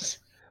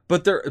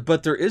 But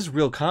there is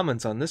real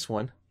comments on this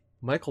one.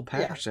 Michael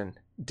Patterson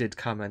did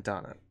comment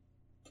on it.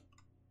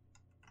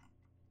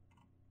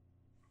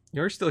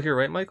 You're still here,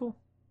 right, Michael?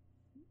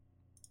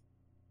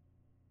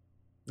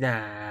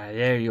 Nah,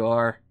 there you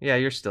are. Yeah,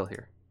 you're still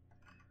here.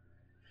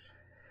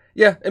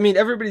 Yeah, I mean,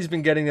 everybody's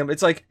been getting them.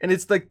 It's like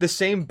the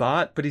same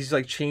bot, but he's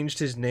like changed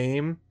his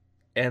name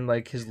and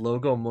like his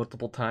logo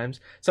multiple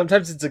times.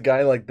 Sometimes it's a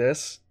guy like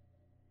this,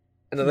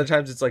 and other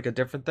times it's like a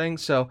different thing.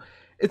 So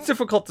it's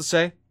difficult to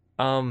say.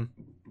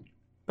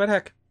 But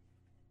heck,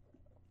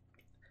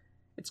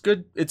 it's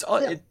good.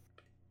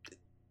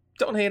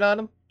 Don't hate on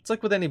him. It's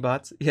like with any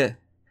bots. Yeah.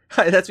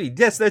 Hi, that's me.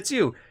 Yes, that's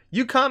you.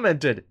 You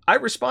commented. I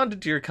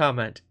responded to your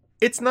comment.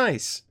 It's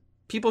nice.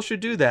 people should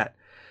do that.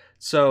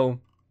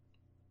 So,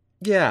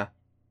 yeah.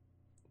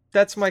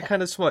 That's my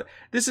kind of smut.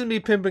 This is me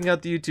pimping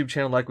out the YouTube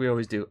channel like we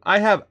always do. I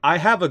have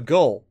a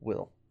goal,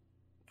 Will,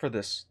 for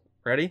this.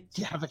 Ready?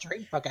 Do you have a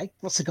dream? Okay.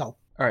 What's the goal?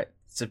 All right.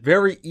 It's a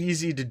very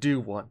easy to do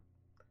one.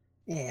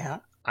 Yeah.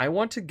 I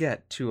want to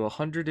get to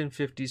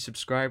 150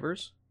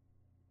 subscribers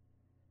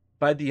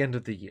by the end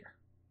of the year.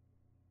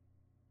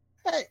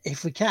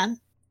 If we can.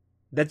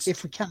 That'd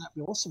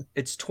be awesome.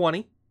 It's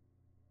 20.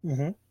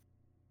 Mm-hmm.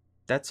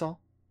 That's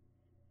all.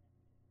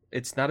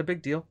 It's not a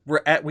big deal.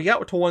 We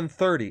got to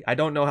 130. I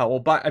don't know how.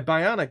 Well,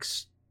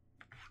 Bionics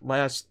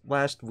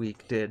last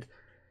week did,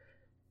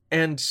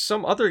 and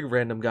some other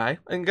random guy.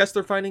 I guess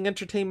they're finding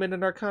entertainment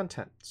in our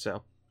content.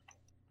 So,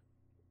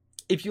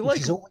 if you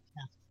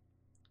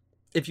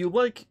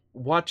like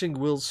watching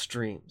Will's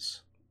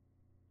streams,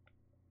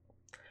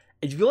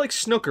 if you like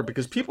snooker,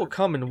 because people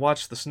come and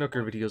watch the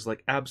snooker videos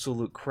like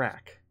absolute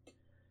crack,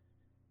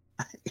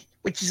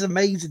 which is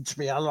amazing to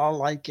me. I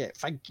like it.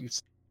 Thank you.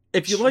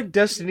 If you like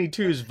Destiny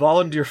 2's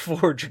Volunteer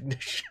Forge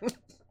Ignition,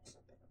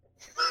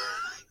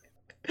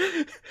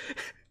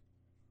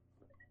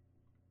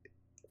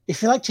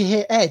 if you like to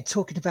hear Ed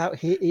talking about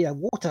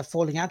water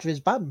falling out of his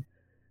bum,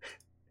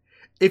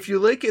 if you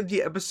like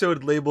the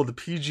episode labeled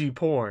PG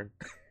porn,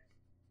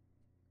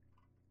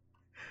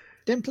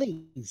 then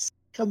please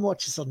come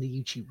watch us on the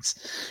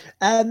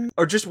YouTubes.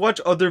 Or just watch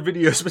other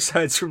videos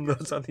besides from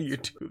those on the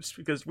YouTubes,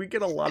 because we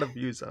get a lot of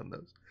views on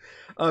those.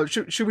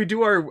 Should we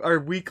do our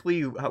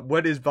weekly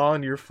what is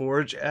Volunteer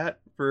Forge at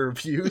for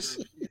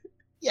views?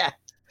 Yeah,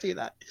 do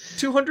that.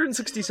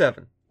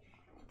 267.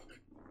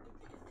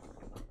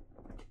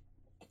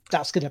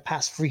 That's going to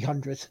pass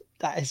 300.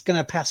 That is going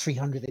to pass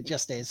 300. It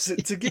just is.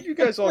 To give you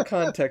guys all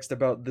context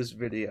about this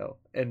video,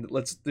 and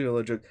let's do a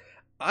legit.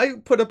 I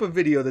put up a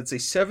video that's a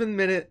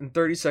 7-minute and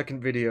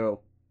 30-second video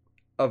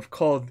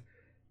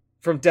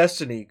from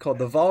Destiny called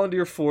the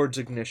Volunteer Forge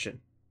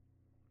Ignition.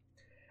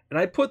 And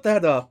I put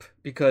that up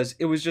because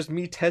it was just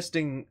me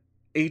testing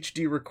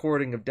HD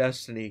recording of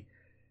Destiny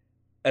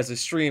as a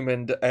stream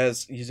and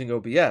as using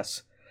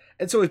OBS.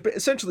 And so it's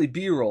essentially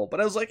B-roll, but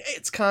I was like, hey,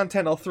 it's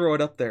content, I'll throw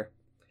it up there.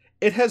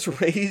 It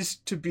has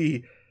raised to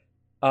be,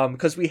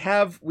 because we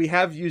have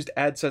used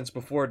AdSense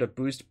before to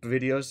boost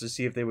videos to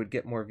see if they would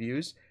get more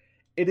views.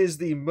 It is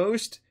the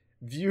most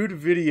viewed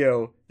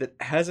video that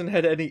hasn't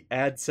had any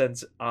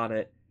AdSense on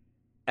it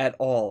at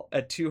all,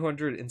 at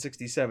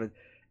 267.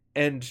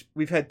 And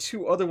we've had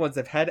two other ones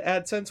that have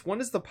had AdSense. One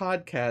is the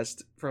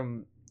podcast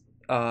from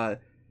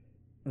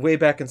way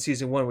back in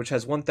season 1, which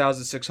has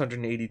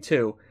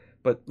 1,682,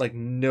 but like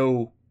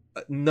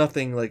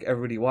nothing like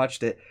everybody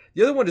watched it.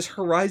 The other one is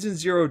Horizon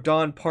Zero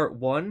Dawn Part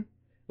 1,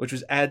 which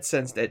was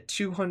AdSensed at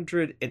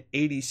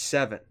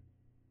 287.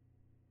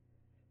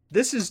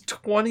 This is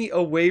 20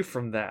 away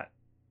from that.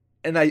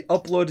 And I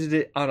uploaded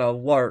it on a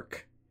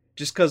lark.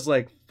 Just because,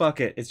 like, fuck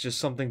it. It's just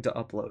something to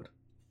upload.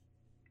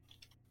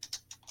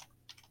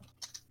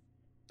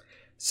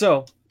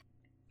 So,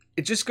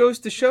 it just goes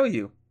to show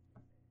you.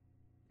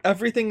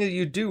 Everything that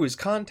you do is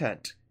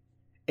content.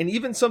 And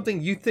even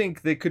something you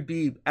think that could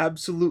be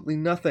absolutely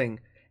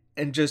nothing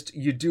and just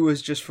you do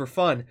is just for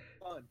fun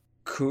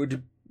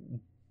could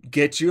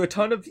get you a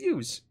ton of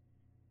views.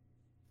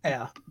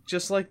 Yeah.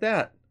 Just like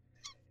that.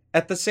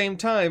 At the same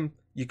time,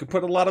 you can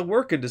put a lot of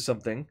work into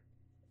something,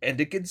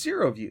 and it gets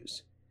 0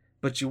 views.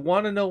 But you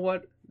want to know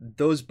what?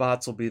 Those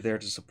bots will be there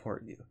to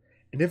support you.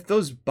 And if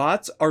those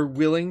bots are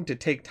willing to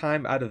take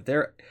time out of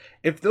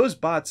if those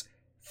bots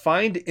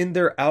find in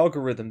their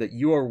algorithm that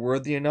you are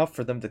worthy enough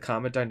for them to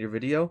comment on your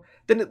video,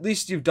 then at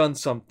least you've done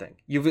something.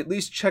 You've at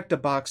least checked a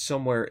box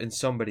somewhere in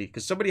somebody,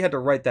 because somebody had to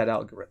write that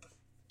algorithm.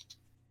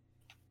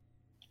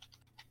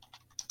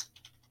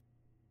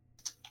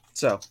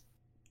 So,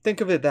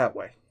 think of it that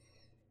way.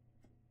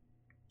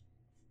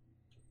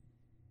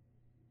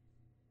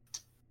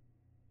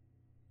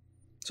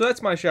 So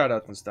that's my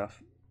shout-outs and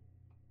stuff.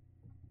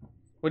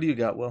 What do you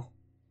got, Will?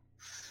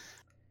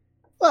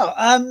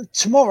 Well,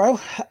 tomorrow,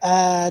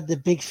 the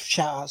big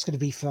shout-out's going to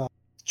be for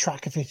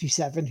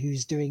Tracker57,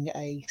 who's doing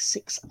a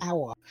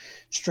 6-hour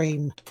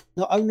stream.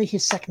 Not only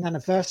his 2nd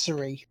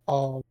anniversary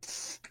of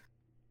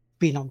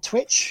being on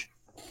Twitch,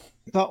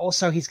 but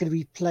also he's going to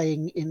be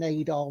playing in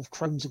aid of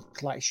Crohn's and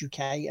Colitis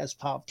UK as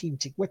part of Team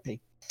TGWPIS.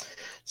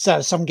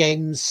 So some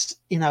games,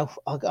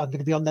 are going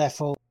to be on there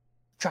for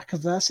Tracker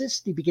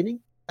versus the beginning.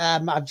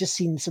 I've just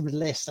seen some of the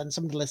lists, and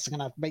some of the lists are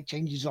going to have to make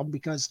changes on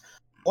because,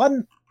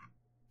 1,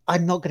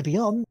 I'm not going to be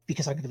on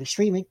because I'm going to be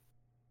streaming,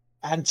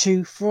 and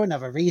 2, for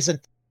another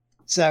reason.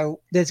 So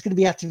there's going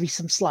to have to be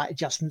some slight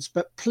adjustments,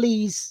 but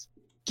please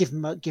give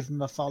him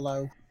a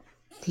follow.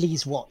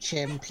 Please watch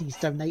him. Please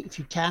donate if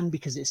you can,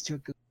 because it's to a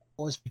good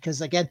cause.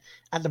 Because again,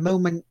 at the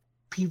moment,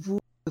 people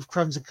with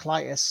Crohn's and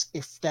colitis,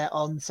 if they're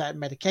on certain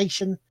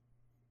medication,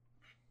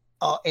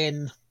 are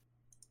in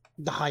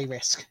the high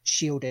risk,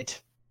 shielded.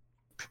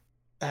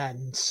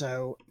 And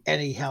so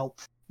any help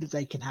that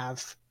they can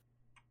have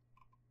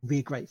would be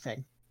a great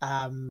thing.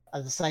 As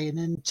I say, and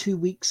in 2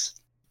 weeks'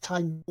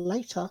 time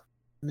later,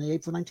 on the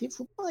April 19th,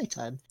 will be my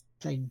turn,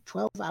 playing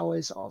 12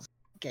 hours of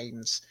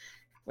games,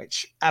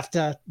 which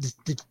after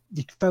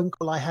the phone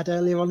call I had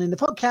earlier on in the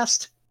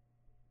podcast,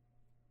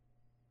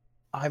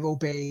 I will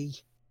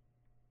be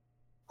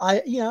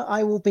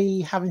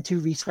having to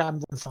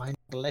re-scramble and find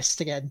the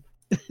list again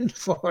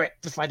for it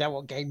to find out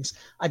what games.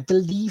 I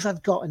believe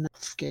I've got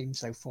enough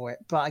games though for it.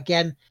 But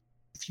again,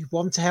 if you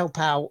want to help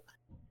out,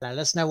 let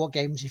us know what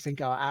games you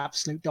think are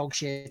absolute dog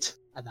shit,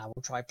 and I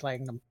will try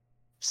playing them.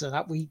 So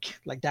that week,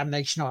 like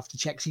Damnation, I'll have to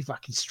check see if I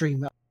can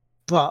stream it.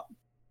 But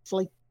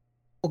hopefully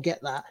we'll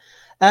get that.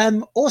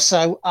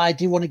 Also, I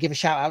do want to give a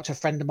shout out to a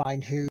friend of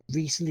mine who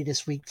recently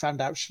this week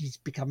found out she's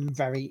become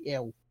very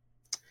ill.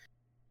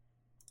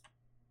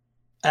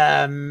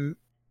 Now,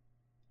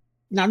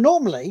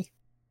 normally,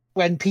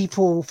 when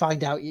people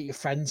find out your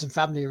friends and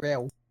family are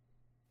ill,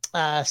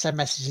 send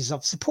messages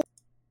of support,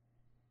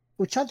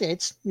 which I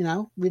did.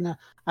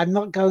 I'm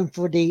not going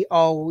for the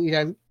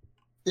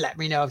let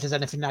me know if there's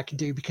anything I can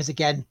do, because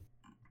again,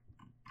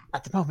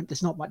 at the moment,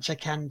 there's not much I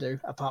can do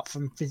apart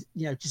from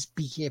just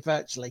be here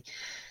virtually.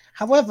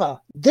 However,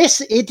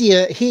 this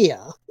idiot here,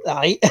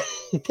 right,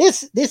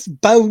 this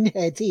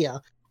bonehead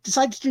here,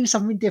 decided to do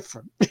something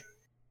different.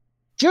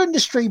 During the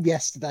stream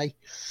yesterday,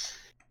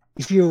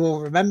 if you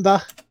all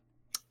remember,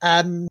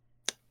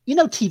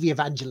 TV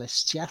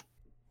evangelists, yeah?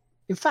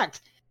 In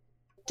fact,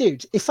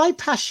 dude, if I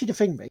pass you the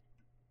thing, mate,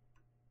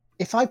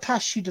 if I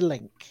pass you the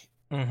link,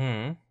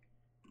 Mm-hmm.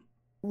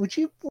 would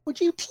you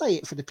play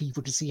it for the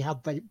people to see how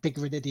big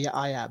of an idiot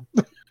I am?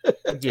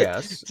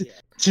 Yes.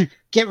 to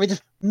get rid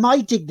of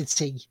my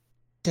dignity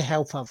to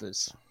help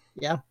others,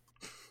 yeah?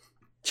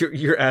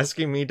 You're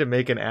asking me to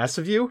make an ass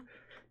of you?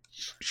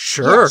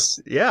 Sure.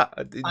 Yes. Yeah.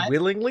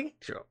 Willingly?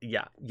 Sure.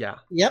 Yeah. Yep.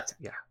 Yeah.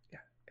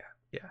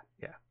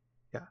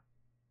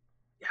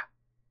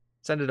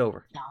 Send it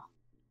over. Yeah.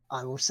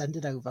 I will send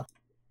it over.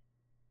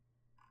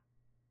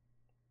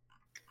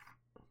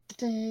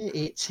 Here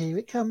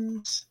it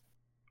comes.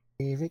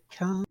 Here it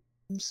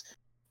comes.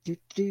 Do,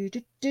 do,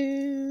 do,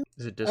 do.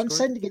 Is it Discord? I'm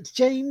sending it to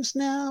James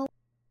now.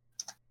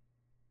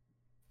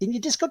 In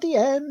your Discord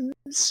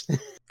DMs.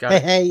 Got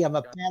it. Hey, I'm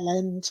a bell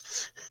end.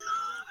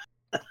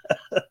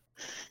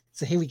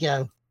 So here we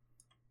go.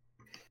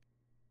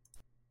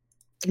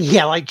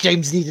 Yeah, like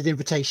James needed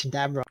invitation,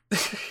 damn right.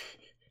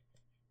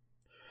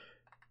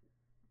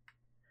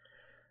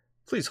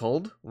 Please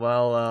hold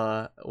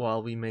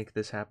while we make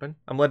this happen.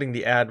 I'm letting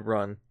the ad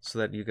run so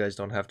that you guys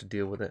don't have to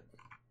deal with it.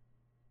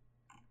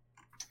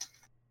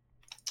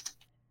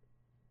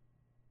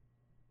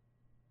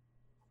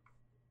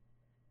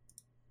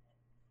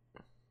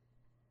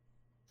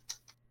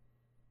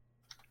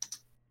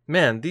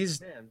 Man,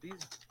 these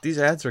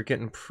ads are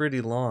getting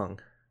pretty long.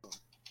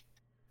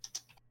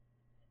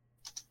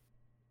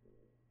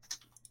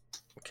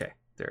 Okay,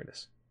 there it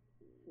is.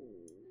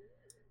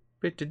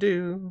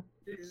 Bit-to-do.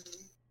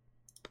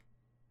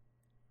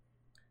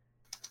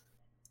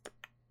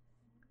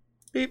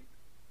 Beep.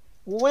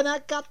 When I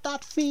got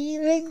that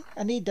feeling,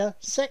 I need a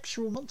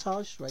sexual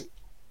montage. Right.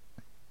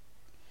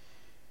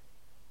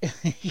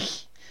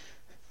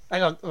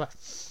 Hang on.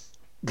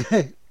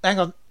 Hang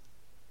on.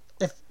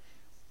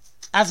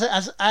 As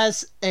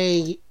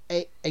a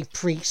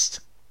priest,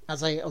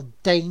 as a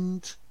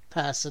ordained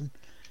person,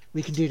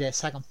 we can do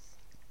this. Hang on.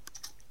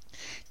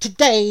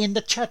 Today in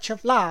the Church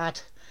of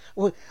Lord,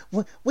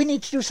 we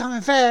need to do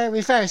something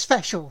very, very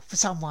special for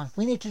someone.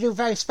 We need to do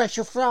very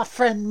special for our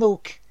friend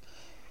Mook.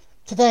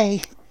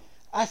 Today,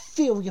 I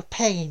feel your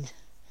pain.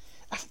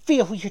 I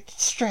feel your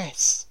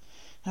distress.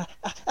 I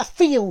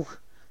feel,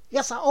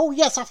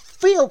 I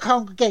feel,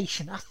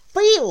 congregation. I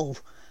feel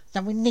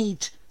that we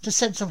need to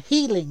send some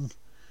healing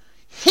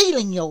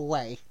your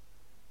way.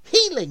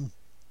 Healing.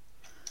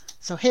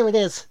 So here it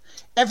is.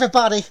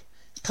 Everybody,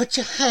 put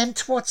your hand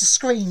towards the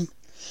screen.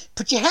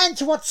 Put your hand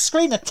towards the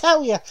screen, I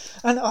tell you.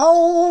 And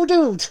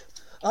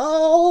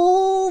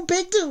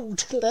big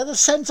dude, let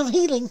us send some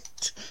healing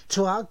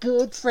to our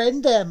good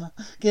friend Emma.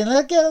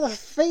 Gonna get a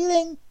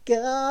feeling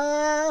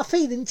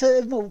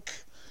to Mook.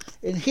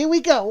 And here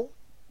we go.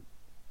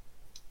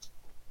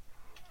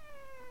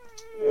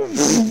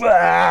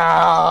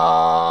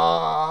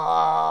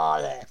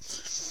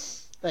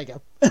 There you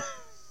go.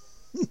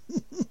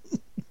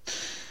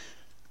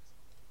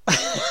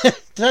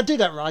 Did I do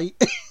that right?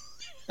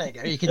 There you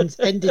go. You can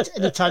end it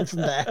any time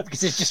from there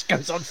because it just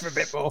goes on for a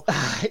bit more.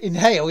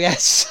 Inhale,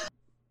 yes.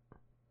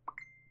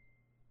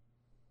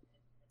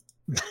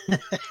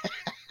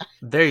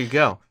 There you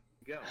go.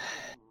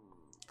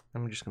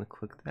 I'm just going to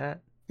click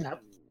that. No.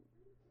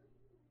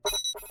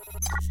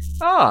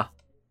 Ah.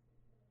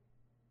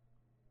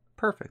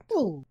 Perfect.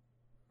 Oh,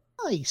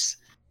 nice.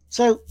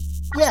 So,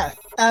 yeah.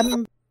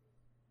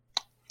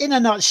 In a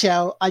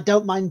nutshell, I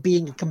don't mind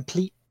being a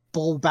complete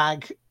ball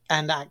bag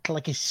and act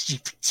like a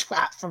stupid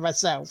twat for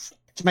myself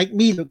to make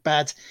me look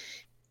bad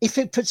if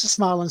it puts a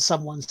smile on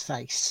someone's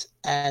face.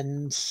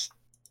 And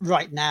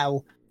right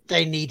now,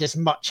 they need as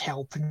much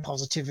help and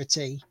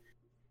positivity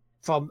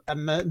from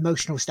an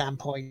emotional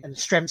standpoint and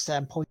strength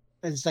standpoint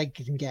as they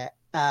can get.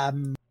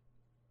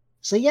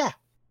 So yeah.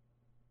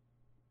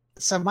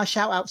 So my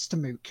shout outs to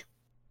Mook.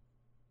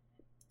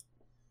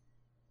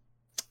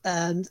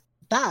 And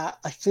that,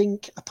 I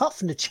think, apart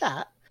from the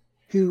chat,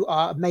 who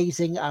are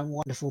amazing and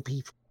wonderful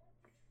people,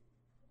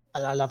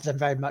 and I love them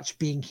very much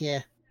being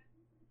here,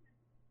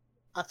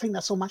 I think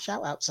that's all my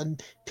shout-outs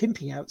and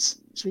pimping outs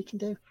so we can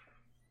do.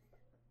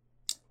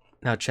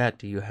 Now, chat,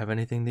 do you have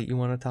anything that you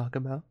want to talk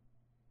about?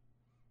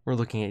 We're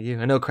looking at you.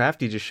 I know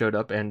Crafty just showed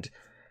up and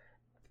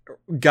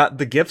got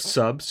the gift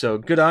sub, so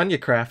good on you,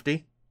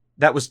 Crafty.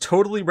 That was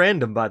totally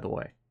random, by the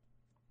way.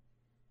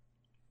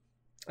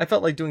 I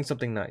felt like doing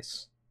something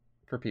nice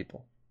for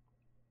people.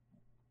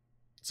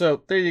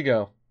 So, there you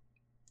go.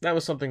 That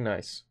was something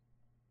nice.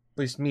 At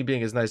least me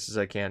being as nice as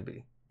I can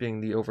be. Being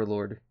the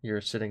overlord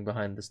you're sitting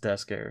behind this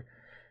desk here.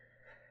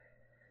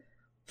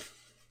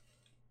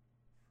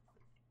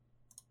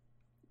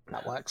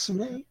 That works for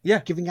me.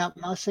 Yeah. Giving out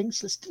nice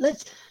things.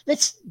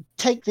 Let's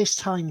take this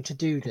time to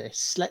do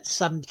this.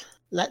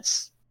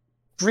 Let's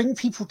bring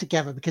people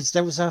together, because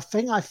there was a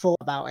thing I thought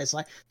about. Is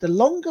like, the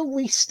longer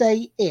we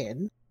stay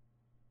in,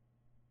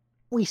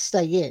 the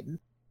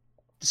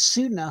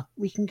sooner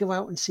we can go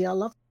out and see our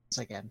loved ones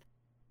again.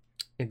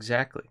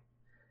 Exactly.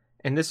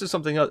 And this is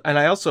something else. And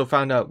I also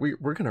found out we're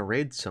going to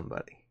raid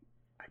somebody.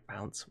 I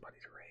found somebody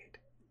to raid.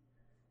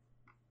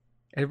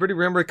 Anybody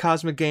remember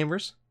Cosmic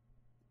Gamers?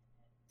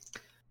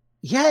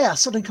 Yeah, I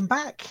saw them come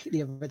back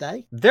the other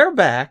day. They're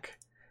back.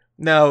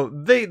 Now,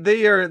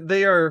 they are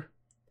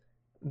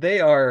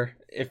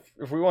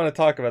if we want to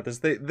talk about this,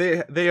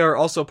 they are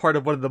also part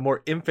of one of the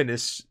more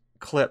infamous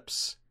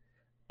clips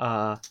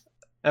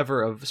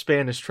ever of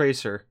Spanish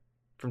Tracer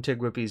from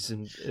TGWPIS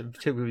and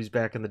TGWPIS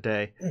back in the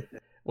day.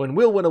 When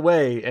Will went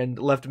away and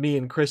left me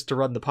and Chris to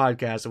run the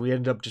podcast, and we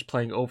ended up just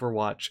playing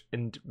Overwatch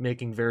and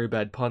making very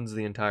bad puns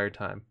the entire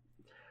time.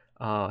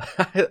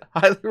 I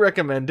highly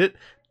recommend it.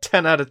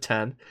 10 out of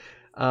 10.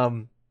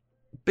 But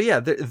yeah,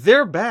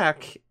 they're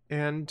back,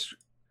 and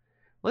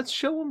let's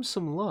show them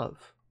some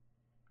love.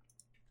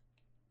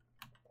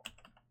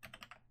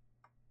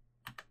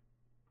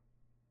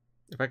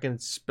 If I can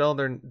spell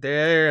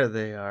there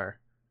they are.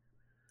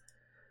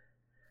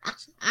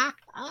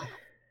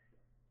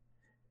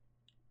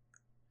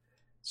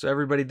 So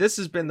everybody, this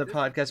has been the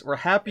podcast. We're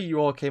happy you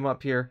all came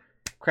up here.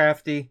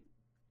 Crafty,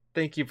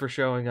 thank you for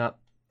showing up.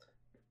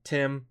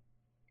 Tim,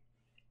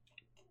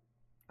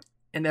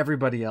 and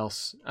everybody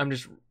else. I'm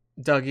just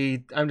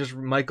Dougie. I'm just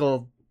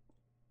Michael,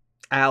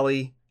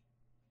 Allie,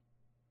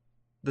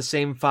 the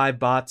same 5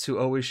 bots who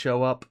always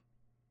show up.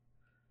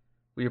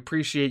 We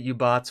appreciate you,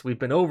 bots. We've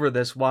been over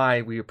this,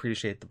 why we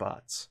appreciate the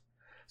bots.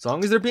 As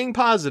long as they're being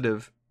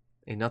positive,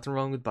 ain't nothing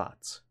wrong with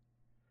bots.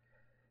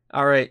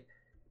 All right.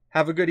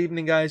 Have a good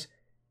evening, guys.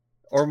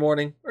 Or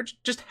morning. Or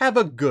just have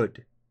a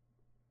good.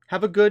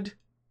 Have a good.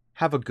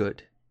 Have a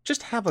good.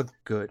 Just have a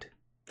good.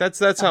 That's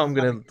how I'm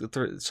going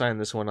to sign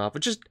this one off.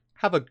 But just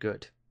have a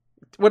good.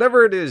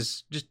 Whatever it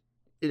is, just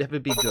have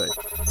it be good.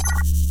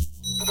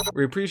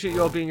 We appreciate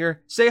you all being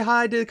here. Say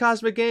hi to the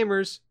Cosmic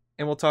Gamers,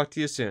 and we'll talk to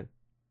you soon.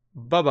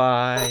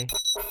 Bye-bye.